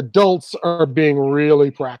the adults are being really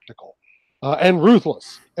practical and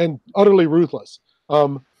ruthless and utterly ruthless.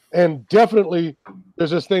 And definitely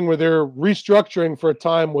there's this thing where they're restructuring for a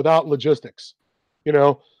time without logistics,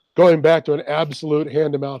 going back to an absolute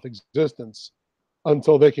hand-to-mouth existence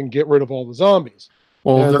until they can get rid of all the zombies.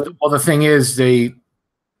 Well, the thing is, they,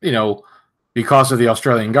 because of the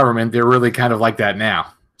Australian government, they're really kind of like that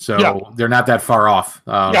now. So they're not that far off.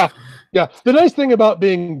 Yeah. The nice thing about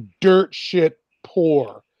being dirt shit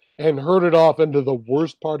poor and herded off into the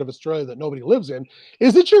worst part of Australia that nobody lives in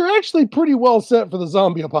is that you're actually pretty well set for the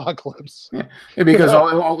zombie apocalypse. Yeah, because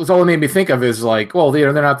all it made me think of is like, well,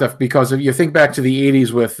 they're not that, because if you think back to the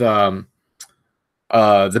 80s with the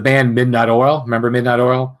band Midnight Oil. Remember Midnight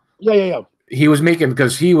Oil? Yeah. He was making,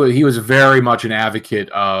 because he was very much an advocate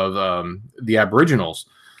of the Aboriginals,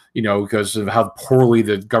 because of how poorly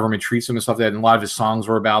the government treats them and stuff like that. And a lot of his songs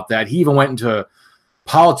were about that. He even went into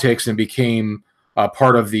politics and became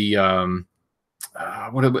part of the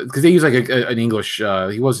because they use like an English.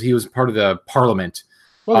 He was part of the Parliament,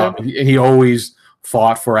 and he always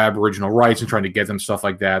fought for Aboriginal rights and trying to get them stuff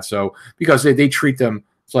like that. So because they treat them,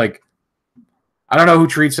 it's like, I don't know who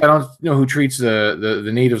treats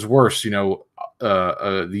the natives worse,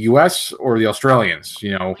 the U.S. or the Australians.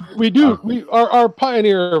 We do. Our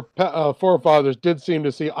pioneer forefathers did seem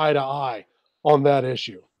to see eye to eye on that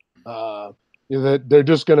issue. That they're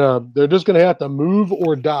just gonna have to move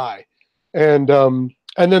or die, and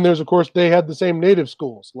then there's, of course, they had the same native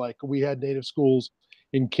schools, like we had native schools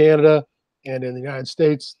in Canada and in the United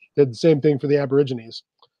States. Did the same thing for the Aborigines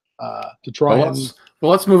to try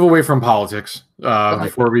let's move away from politics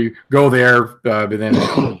before we go there, but then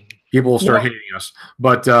people will start hating us.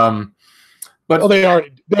 But they already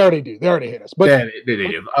do. They already hate us. But they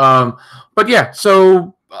do. But yeah,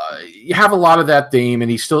 so you have a lot of that theme, and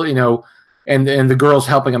he's still, and the girl's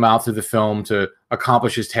helping him out through the film to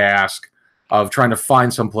accomplish his task of trying to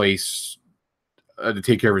find some place to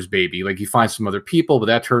take care of his baby. Like, he finds some other people, but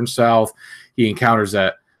that turns south. He encounters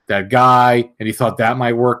that guy, and he thought that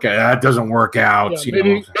might work. That doesn't work out. Yeah,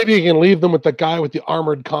 maybe he can leave them with the guy with the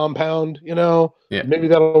armored compound. Yeah. Maybe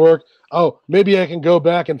that'll work. Oh, maybe I can go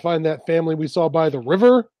back and find that family we saw by the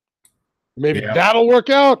river. Maybe that'll work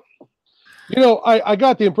out. I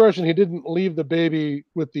got the impression he didn't leave the baby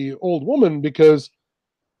with the old woman because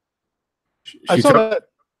I saw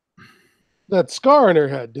that scar in her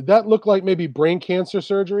head. Did that look like maybe brain cancer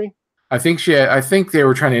surgery? I think they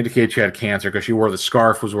were trying to indicate she had cancer because she wore the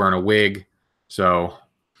scarf, was wearing a wig. So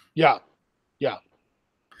yeah.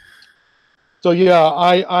 So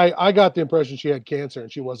I got the impression she had cancer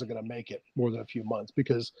and she wasn't going to make it more than a few months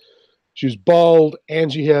because she was bald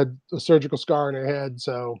and she had a surgical scar in her head.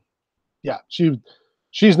 So yeah,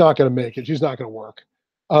 she's not going to make it. She's not going to work.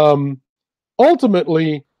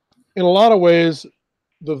 Ultimately, in a lot of ways,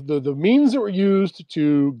 the means that were used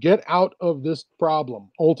to get out of this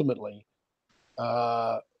problem ultimately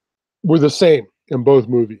were the same in both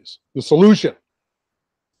movies. The solution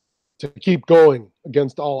to keep going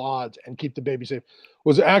against all odds and keep the baby safe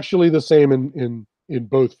was actually the same in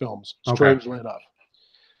both films. Strangely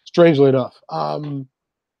enough.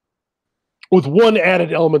 With one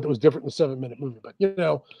added element that was different in the 7-minute movie. But,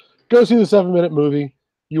 go see the 7-minute movie.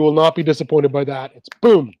 You will not be disappointed by that. It's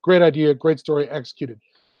boom. Great idea. Great story executed.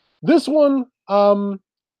 This one, it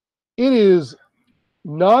is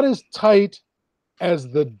not as tight as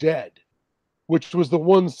The Dead, which was the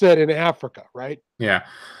one set in Africa, right? Yeah.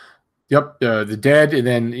 Yep. The Dead. And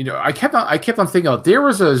then, I kept on thinking, there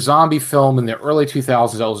was a zombie film in the early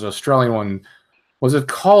 2000s that was an Australian one. Was it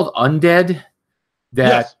called Undead? That,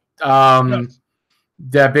 yes.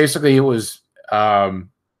 That basically it was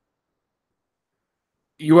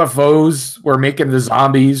UFOs were making the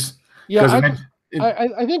zombies. Yeah,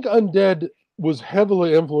 I think Undead was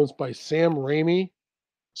heavily influenced by Sam Raimi,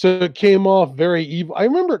 so it came off very evil. I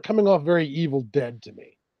remember it coming off very Evil Dead to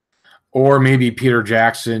me. Or maybe Peter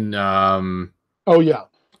Jackson. Oh yeah.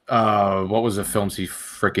 What was the films he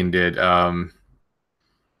freaking did? The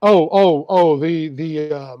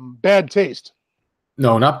Bad Taste.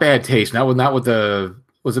 No, not Bad Taste. Not with the.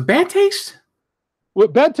 Was it Bad Taste? Well,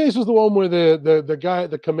 Bad Taste was the one where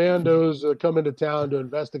the commandos come into town to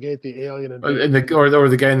investigate the alien invasion. Or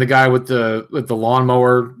the guy with the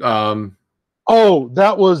lawnmower.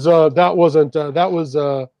 That was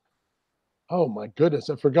oh my goodness,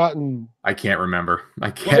 I've forgotten. I can't remember.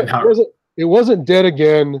 It wasn't Dead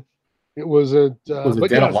Again. It was a.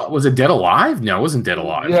 Was it Dead Alive? No, it wasn't Dead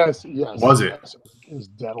Alive. Yes. Was it? Yes, it was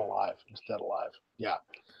Dead Alive. It was Dead Alive. Yeah.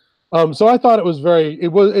 So I thought it was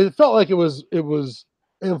it felt like it was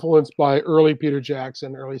influenced by early Peter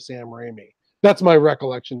Jackson, early Sam Raimi. That's my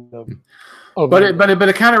recollection of But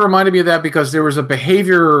it kind of reminded me of that because there was a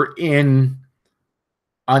behavior in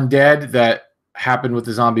Undead that happened with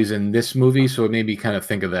the zombies in this movie, so it made me kind of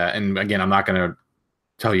think of that. And again, I'm not going to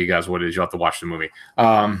tell you guys what it is. You'll have to watch the movie. You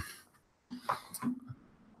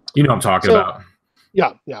know what I'm talking about.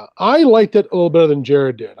 Yeah. I liked it a little better than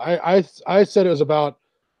Jared did. I said it was about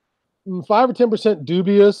 5 or 10%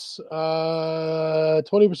 dubious,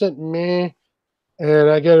 20% meh, and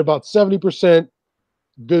I get about 70%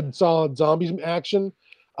 good, solid zombies action.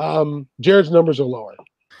 Jared's numbers are lower.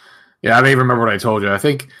 Yeah, I don't even remember what I told you. I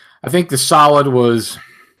think the solid was,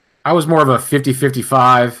 I was more of a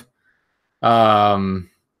 50-55.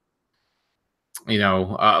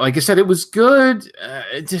 Like I said, it was good.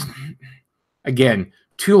 It just, again,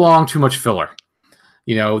 too long, too much filler.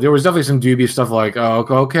 There was definitely some dubious stuff like, oh,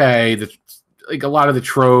 okay, like a lot of the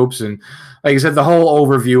tropes, and like I said, the whole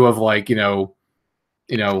overview of like,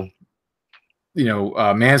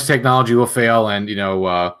 man's technology will fail, and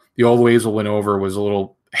the old ways will win over was a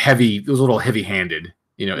little heavy. It was a little heavy-handed,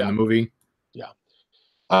 in the movie. Yeah,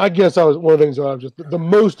 I guess I was one of the things that I was just the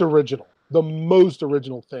most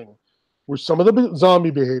original thing were some of the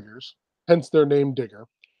zombie behaviors, hence their name Digger,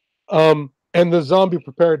 and the zombie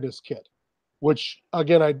preparedness kit, which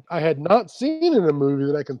again I had not seen in a movie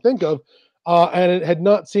that I can think of, and it had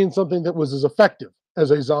not seen something that was as effective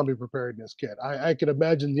as a zombie preparedness kit. I could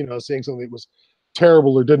imagine seeing something that was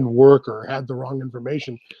terrible or didn't work or had the wrong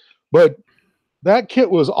information, but that kit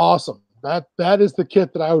was awesome. That is the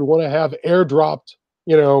kit that I would want to have airdropped,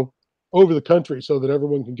 over the country so that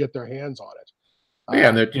everyone can get their hands on it. Yeah,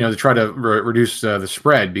 and to try to reduce the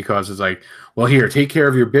spread, because it's like, well, here, take care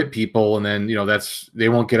of your bit people, and then they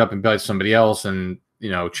won't get up and bite somebody else, and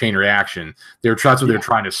chain reaction. That's what they're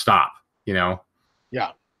trying to stop. Yeah,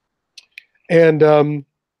 and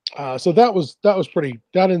so that was pretty.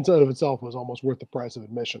 That in and of itself was almost worth the price of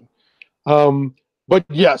admission. But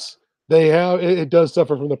yes, it does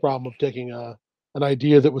suffer from the problem of taking an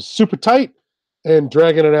idea that was super tight and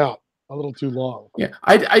dragging it out a little too long. Yeah,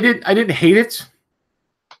 I didn't hate it.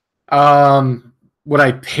 Would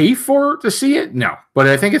I pay for to see it? No, but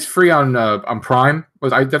I think it's free on Prime.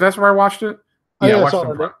 That's where I watched it? Yeah,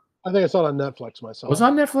 I think I saw it on Netflix myself. Was it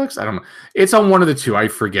on Netflix? I don't know. It's on one of the two. I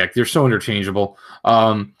forget. They're so interchangeable.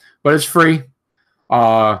 But it's free.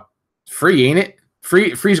 Free, ain't it?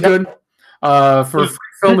 Free's good. For free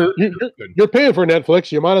film, you're paying for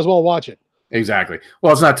Netflix. You might as well watch it. Exactly.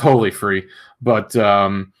 Well, it's not totally free, but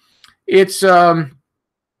it's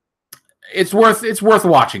worth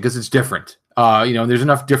watching because it's different. There's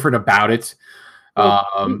enough different about it.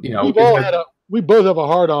 We both have a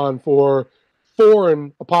hard-on for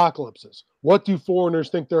foreign apocalypses. What do foreigners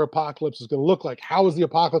think their apocalypse is going to look like? How is the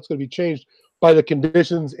apocalypse going to be changed by the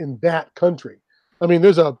conditions in that country? I mean,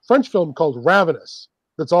 there's a French film called Ravenous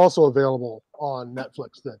that's also available on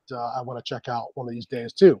Netflix that I want to check out one of these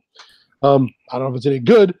days too. I don't know if it's any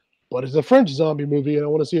good, but it's a French zombie movie, and I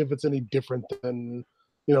want to see if it's any different than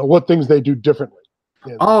what things they do differently.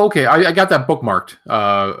 Oh, okay. I got that bookmarked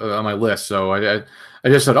on my list, so I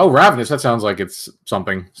just said, "Oh, Ravenous. That sounds like it's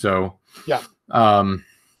something." So yeah.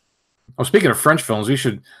 Speaking of French films, we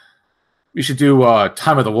should do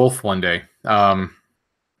Time of the Wolf one day.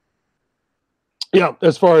 Yeah,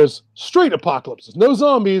 as far as straight apocalypses, no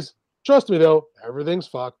zombies. Trust me, though, everything's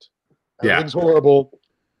fucked. Everything's horrible.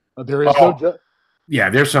 There is yeah,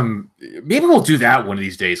 there's some. Maybe we'll do that one of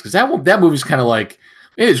these days, because that movie's kind of like,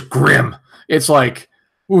 it is grim. It's like,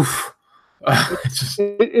 oof.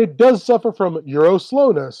 It does suffer from Euro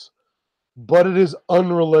slowness, but it is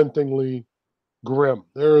unrelentingly grim.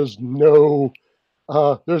 There's no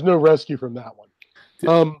rescue from that one.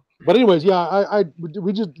 But anyways, yeah,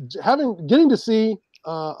 we just getting to see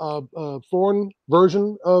a foreign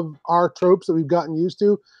version of our tropes that we've gotten used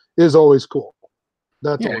to is always cool.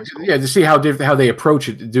 That's always cool. Yeah, to see how they approach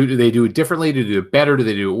it. Do they do it differently? Do they do it better? Do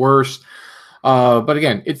they do it worse? But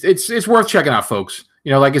again, it's worth checking out, folks.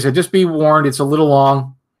 Like I said, just be warned. It's a little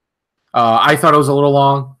long. I thought it was a little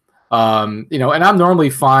long. And I'm normally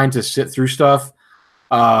fine to sit through stuff.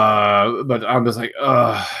 But I'm just like,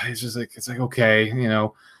 it's like, okay,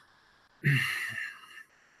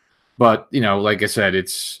 But, like I said,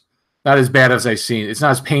 it's not as bad as I've seen. It's not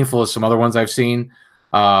as painful as some other ones I've seen.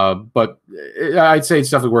 But I'd say it's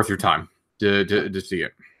definitely worth your time to see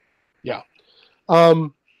it. Yeah.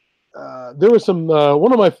 There was some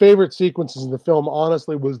one of my favorite sequences in the film,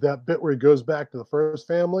 honestly, was that bit where he goes back to the first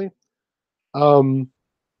family. And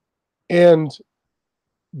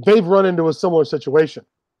they've run into a similar situation.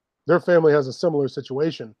 Their family has a similar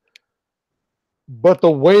situation. But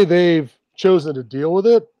the way they've chosen to deal with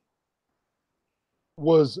it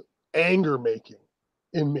was anger making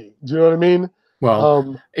in me. Do you know what I mean?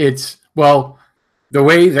 Well, the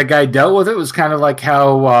way that guy dealt with it was kind of like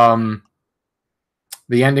how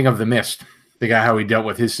the ending of The Mist, the guy, how he dealt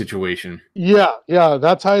with his situation. Yeah,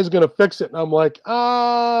 that's how he's gonna fix it. And I'm like,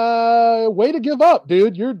 way to give up,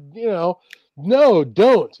 dude. No,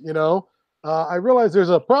 don't. I realize there's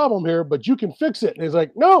a problem here, but you can fix it. And he's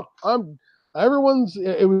like, no,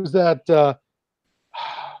 it was that.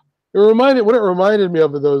 It reminded me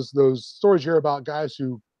of those stories you hear about guys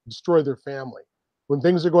who destroy their family when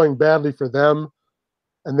things are going badly for them,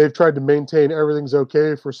 and they've tried to maintain everything's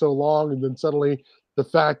okay for so long, and then suddenly the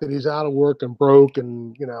fact that he's out of work and broke,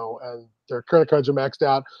 and and their credit cards are maxed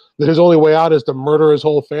out, that his only way out is to murder his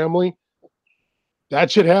whole family. That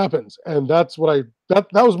shit happens, and that's what that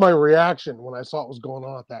was my reaction when I saw what was going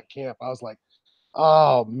on at that camp. I was like,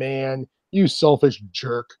 oh man, you selfish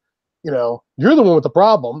jerk. You're the one with the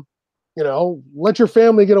problem. Let your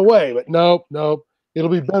family get away. But nope. It'll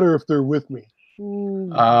be better if they're with me.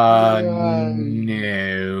 No.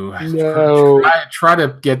 Try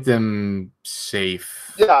to get them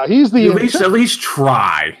safe. Yeah, he's the at least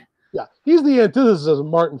try. Yeah, he's the antithesis of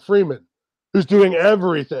Martin Freeman, who's doing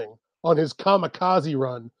everything on his kamikaze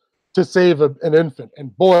run to save an infant.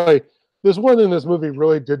 And boy, there's one thing this movie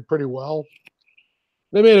really did pretty well.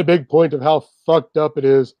 They made a big point of how fucked up it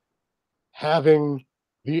is having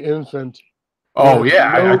the infant. Oh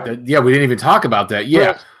yeah, we didn't even talk about that.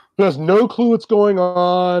 Yeah, who has no clue what's going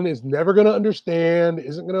on, is never going to understand,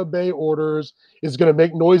 isn't going to obey orders, is going to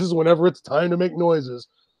make noises whenever it's time to make noises.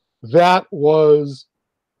 That was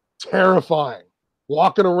terrifying.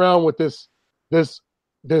 Walking around with this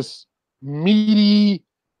meaty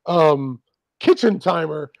kitchen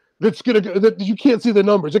timer that you can't see the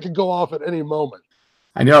numbers. It could go off at any moment.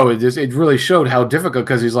 I know it really showed how difficult,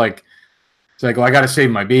 because he's like, well, I got to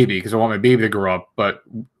save my baby because I want my baby to grow up. But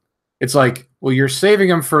it's like, well, you're saving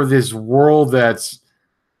him for this world that's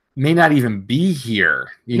may not even be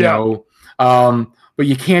here, you know. But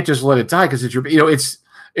you can't just let it die because it's your,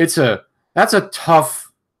 that's a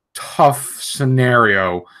tough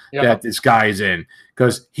scenario that this guy's in,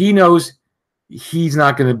 because he knows he's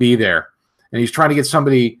not going to be there, and he's trying to get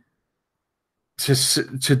somebody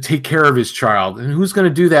to take care of his child, and who's going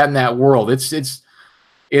to do that in that world? It's just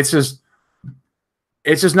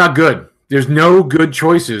not good. There's no good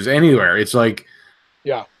choices anywhere. It's like,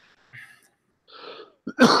 but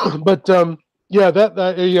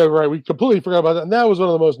right. We completely forgot about that, and that was one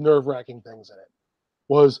of the most nerve-wracking things in it.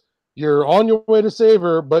 Was you're on your way to save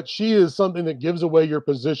her, but she is something that gives away your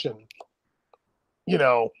position,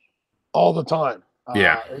 all the time.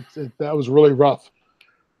 That was really rough.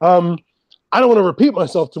 I don't want to repeat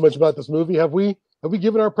myself too much about this movie. Have we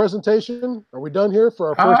given our presentation? Are we done here for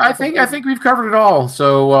our first I think we've covered it all.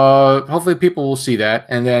 So hopefully people will see that.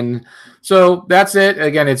 And then, so that's it.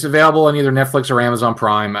 Again, it's available on either Netflix or Amazon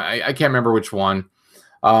Prime. I can't remember which one.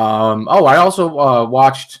 I also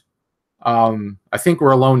watched I Think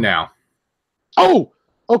We're Alone Now. Oh,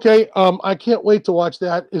 okay. I can't wait to watch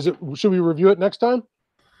that. Should we review it next time?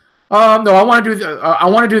 No, I want to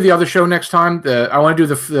do the other show next time. I want to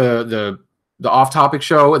do the off-topic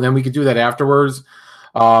show, and then we could do that afterwards.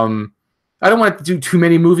 I don't want to do too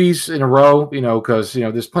many movies in a row, because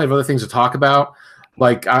there's plenty of other things to talk about.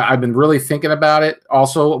 Like I've been really thinking about it.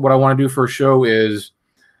 Also, what I want to do for a show is,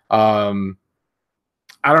 I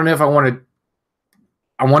don't know if I want to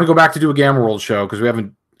go back to do a Gamma World show, because we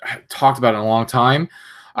haven't talked about it in a long time.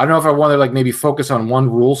 I don't know if I want to maybe focus on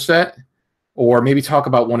one rule set, or maybe talk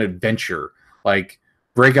about one adventure, like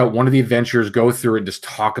break out one of the adventures, go through it, and just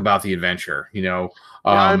talk about the adventure.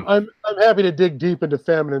 I'm happy to dig deep into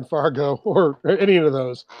Famine and Fargo or any of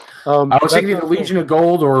those. I was thinking of the Legion of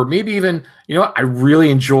Gold, or maybe even I really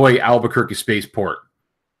enjoy Albuquerque Spaceport.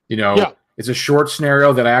 It's a short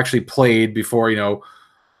scenario that I actually played before. I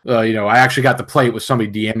actually got to play it with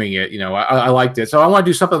somebody DMing it. I liked it, so I want to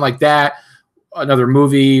do something like that. Another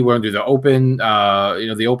movie. We're gonna do the open,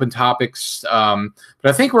 the open topics. But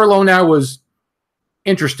I Think We're Alone Now was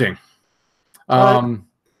interesting.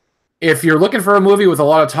 If you're looking for a movie with a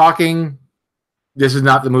lot of talking, this is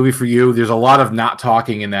not the movie for you. There's a lot of not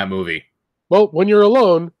talking in that movie. Well, when you're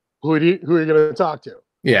alone, who are you going to talk to?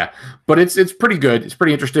 Yeah, but it's pretty good. It's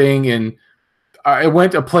pretty interesting, and it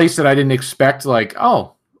went a place that I didn't expect. Like,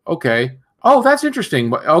 oh, okay, oh, that's interesting.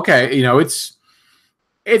 But okay,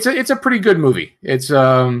 it's a pretty good movie. It's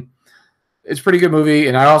a pretty good movie,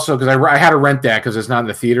 and I also, because I had to rent that because it's not in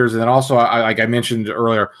the theaters, and then also like I mentioned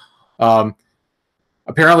earlier,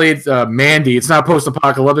 apparently it's Mandy. It's not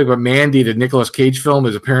post-apocalyptic, but Mandy, the Nicolas Cage film,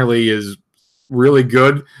 is really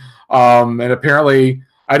good. And apparently,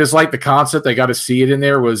 I just like the concept. I got to see it in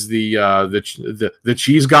there. Was the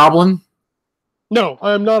cheese goblin? No,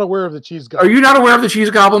 I am not aware of the cheese Are goblin. you not aware of the cheese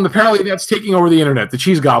goblin? Apparently, that's taking over the internet. The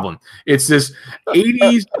cheese goblin. It's this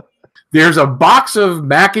 80s. There's a box of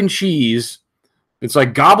mac and cheese. It's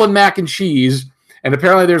like goblin mac and cheese. And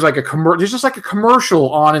apparently there's like there's just like a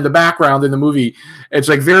commercial on in the background in the movie. It's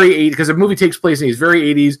like very 80s because the movie takes place in these very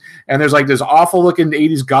 80s. And there's like this awful looking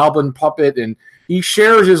 80s goblin puppet. And he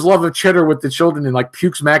shares his love of cheddar with the children and like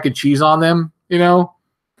pukes mac and cheese on them. You know,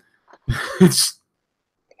 it's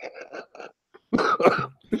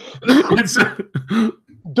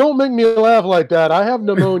Don't make me laugh like that. I have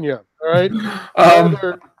pneumonia. All right.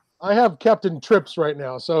 I have Captain Trips right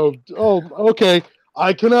now. So, okay.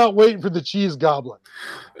 I cannot wait for the cheese goblin.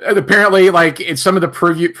 And apparently, like in some of the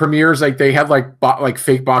premieres, like they had like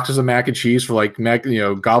fake boxes of mac and cheese for like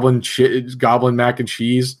goblin mac and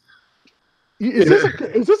cheese.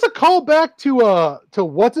 Is this a callback to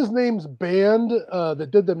what's his name's band that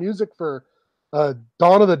did the music for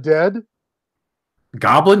Dawn of the Dead?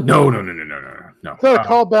 Goblin? No. It's not a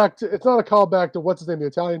callback to. It's not a callback to what's his name, the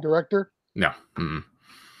Italian director. No. Mm-mm.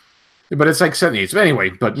 But it's like 70s. But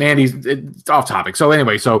anyway, it's off topic. So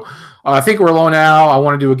anyway, I think we're low now. I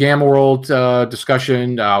want to do a Gamma World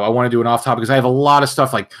discussion. I want to do an off topic because I have a lot of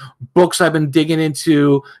stuff like books I've been digging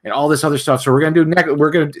into and all this other stuff. So we're gonna do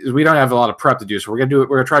we don't have a lot of prep to do, so we're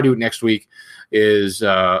gonna try to do it next week. Is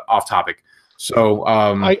off topic. So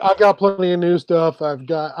I got plenty of new stuff. I've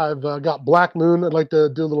got Black Moon. I'd like to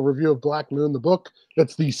do a little review of Black Moon, the book.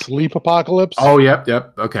 It's the sleep apocalypse. Oh, yep,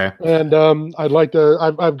 okay. And I'd like to.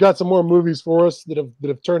 I've got some more movies for us that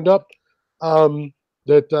have turned up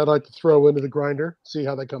that I'd like to throw into the grinder, see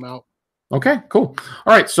how they come out. Okay, cool.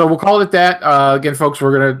 All right, so we'll call it that. Again, folks,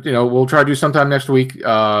 we're gonna, we'll try to do sometime next week.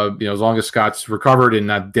 As long as Scott's recovered and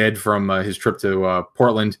not dead from his trip to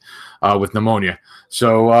Portland with pneumonia.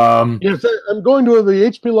 So yes, I'm going to the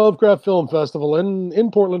H.P. Lovecraft Film Festival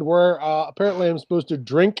in Portland, where apparently I'm supposed to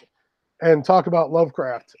drink and talk about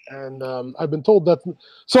Lovecraft, and I've been told that.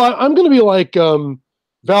 So I'm going to be like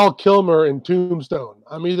Val Kilmer in Tombstone.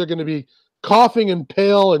 I'm either going to be coughing and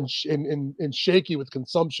pale and shaky with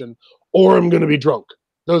consumption, or I'm going to be drunk.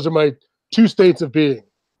 Those are my two states of being.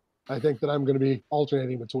 I think that I'm going to be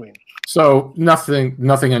alternating between. So nothing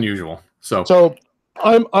unusual. So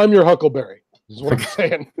I'm your Huckleberry. Is what I'm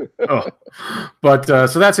saying. But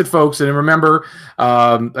so that's it, folks. And remember,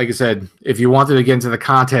 like I said, if you wanted to get into the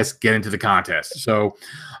contest, get into the contest. So,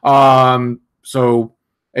 so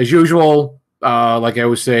as usual, like I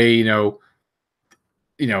always say, if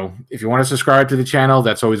you want to subscribe to the channel,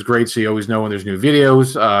 that's always great. So you always know when there's new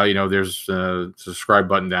videos. There's a subscribe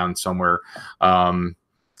button down somewhere.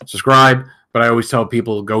 Subscribe. But I always tell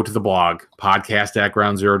people, go to the blog,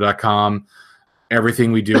 podcast@groundzero.com.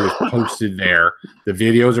 Everything we do is posted there. The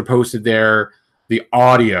videos are posted there. The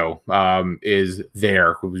audio is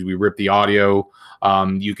there. We rip the audio.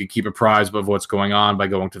 You can keep apprised of what's going on by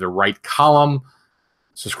going to the right column.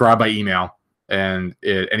 Subscribe by email. And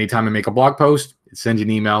anytime I make a blog post, it sends you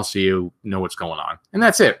an email so you know what's going on. And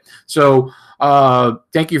that's it. So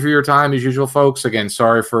thank you for your time as usual, folks. Again,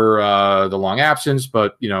 sorry for the long absence,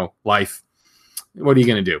 but, life. What are you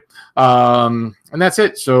going to do? And that's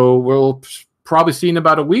it. So we'll probably see you in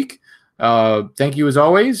about a week. Thank you as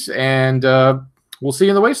always, and we'll see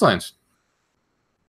you in the Wastelands.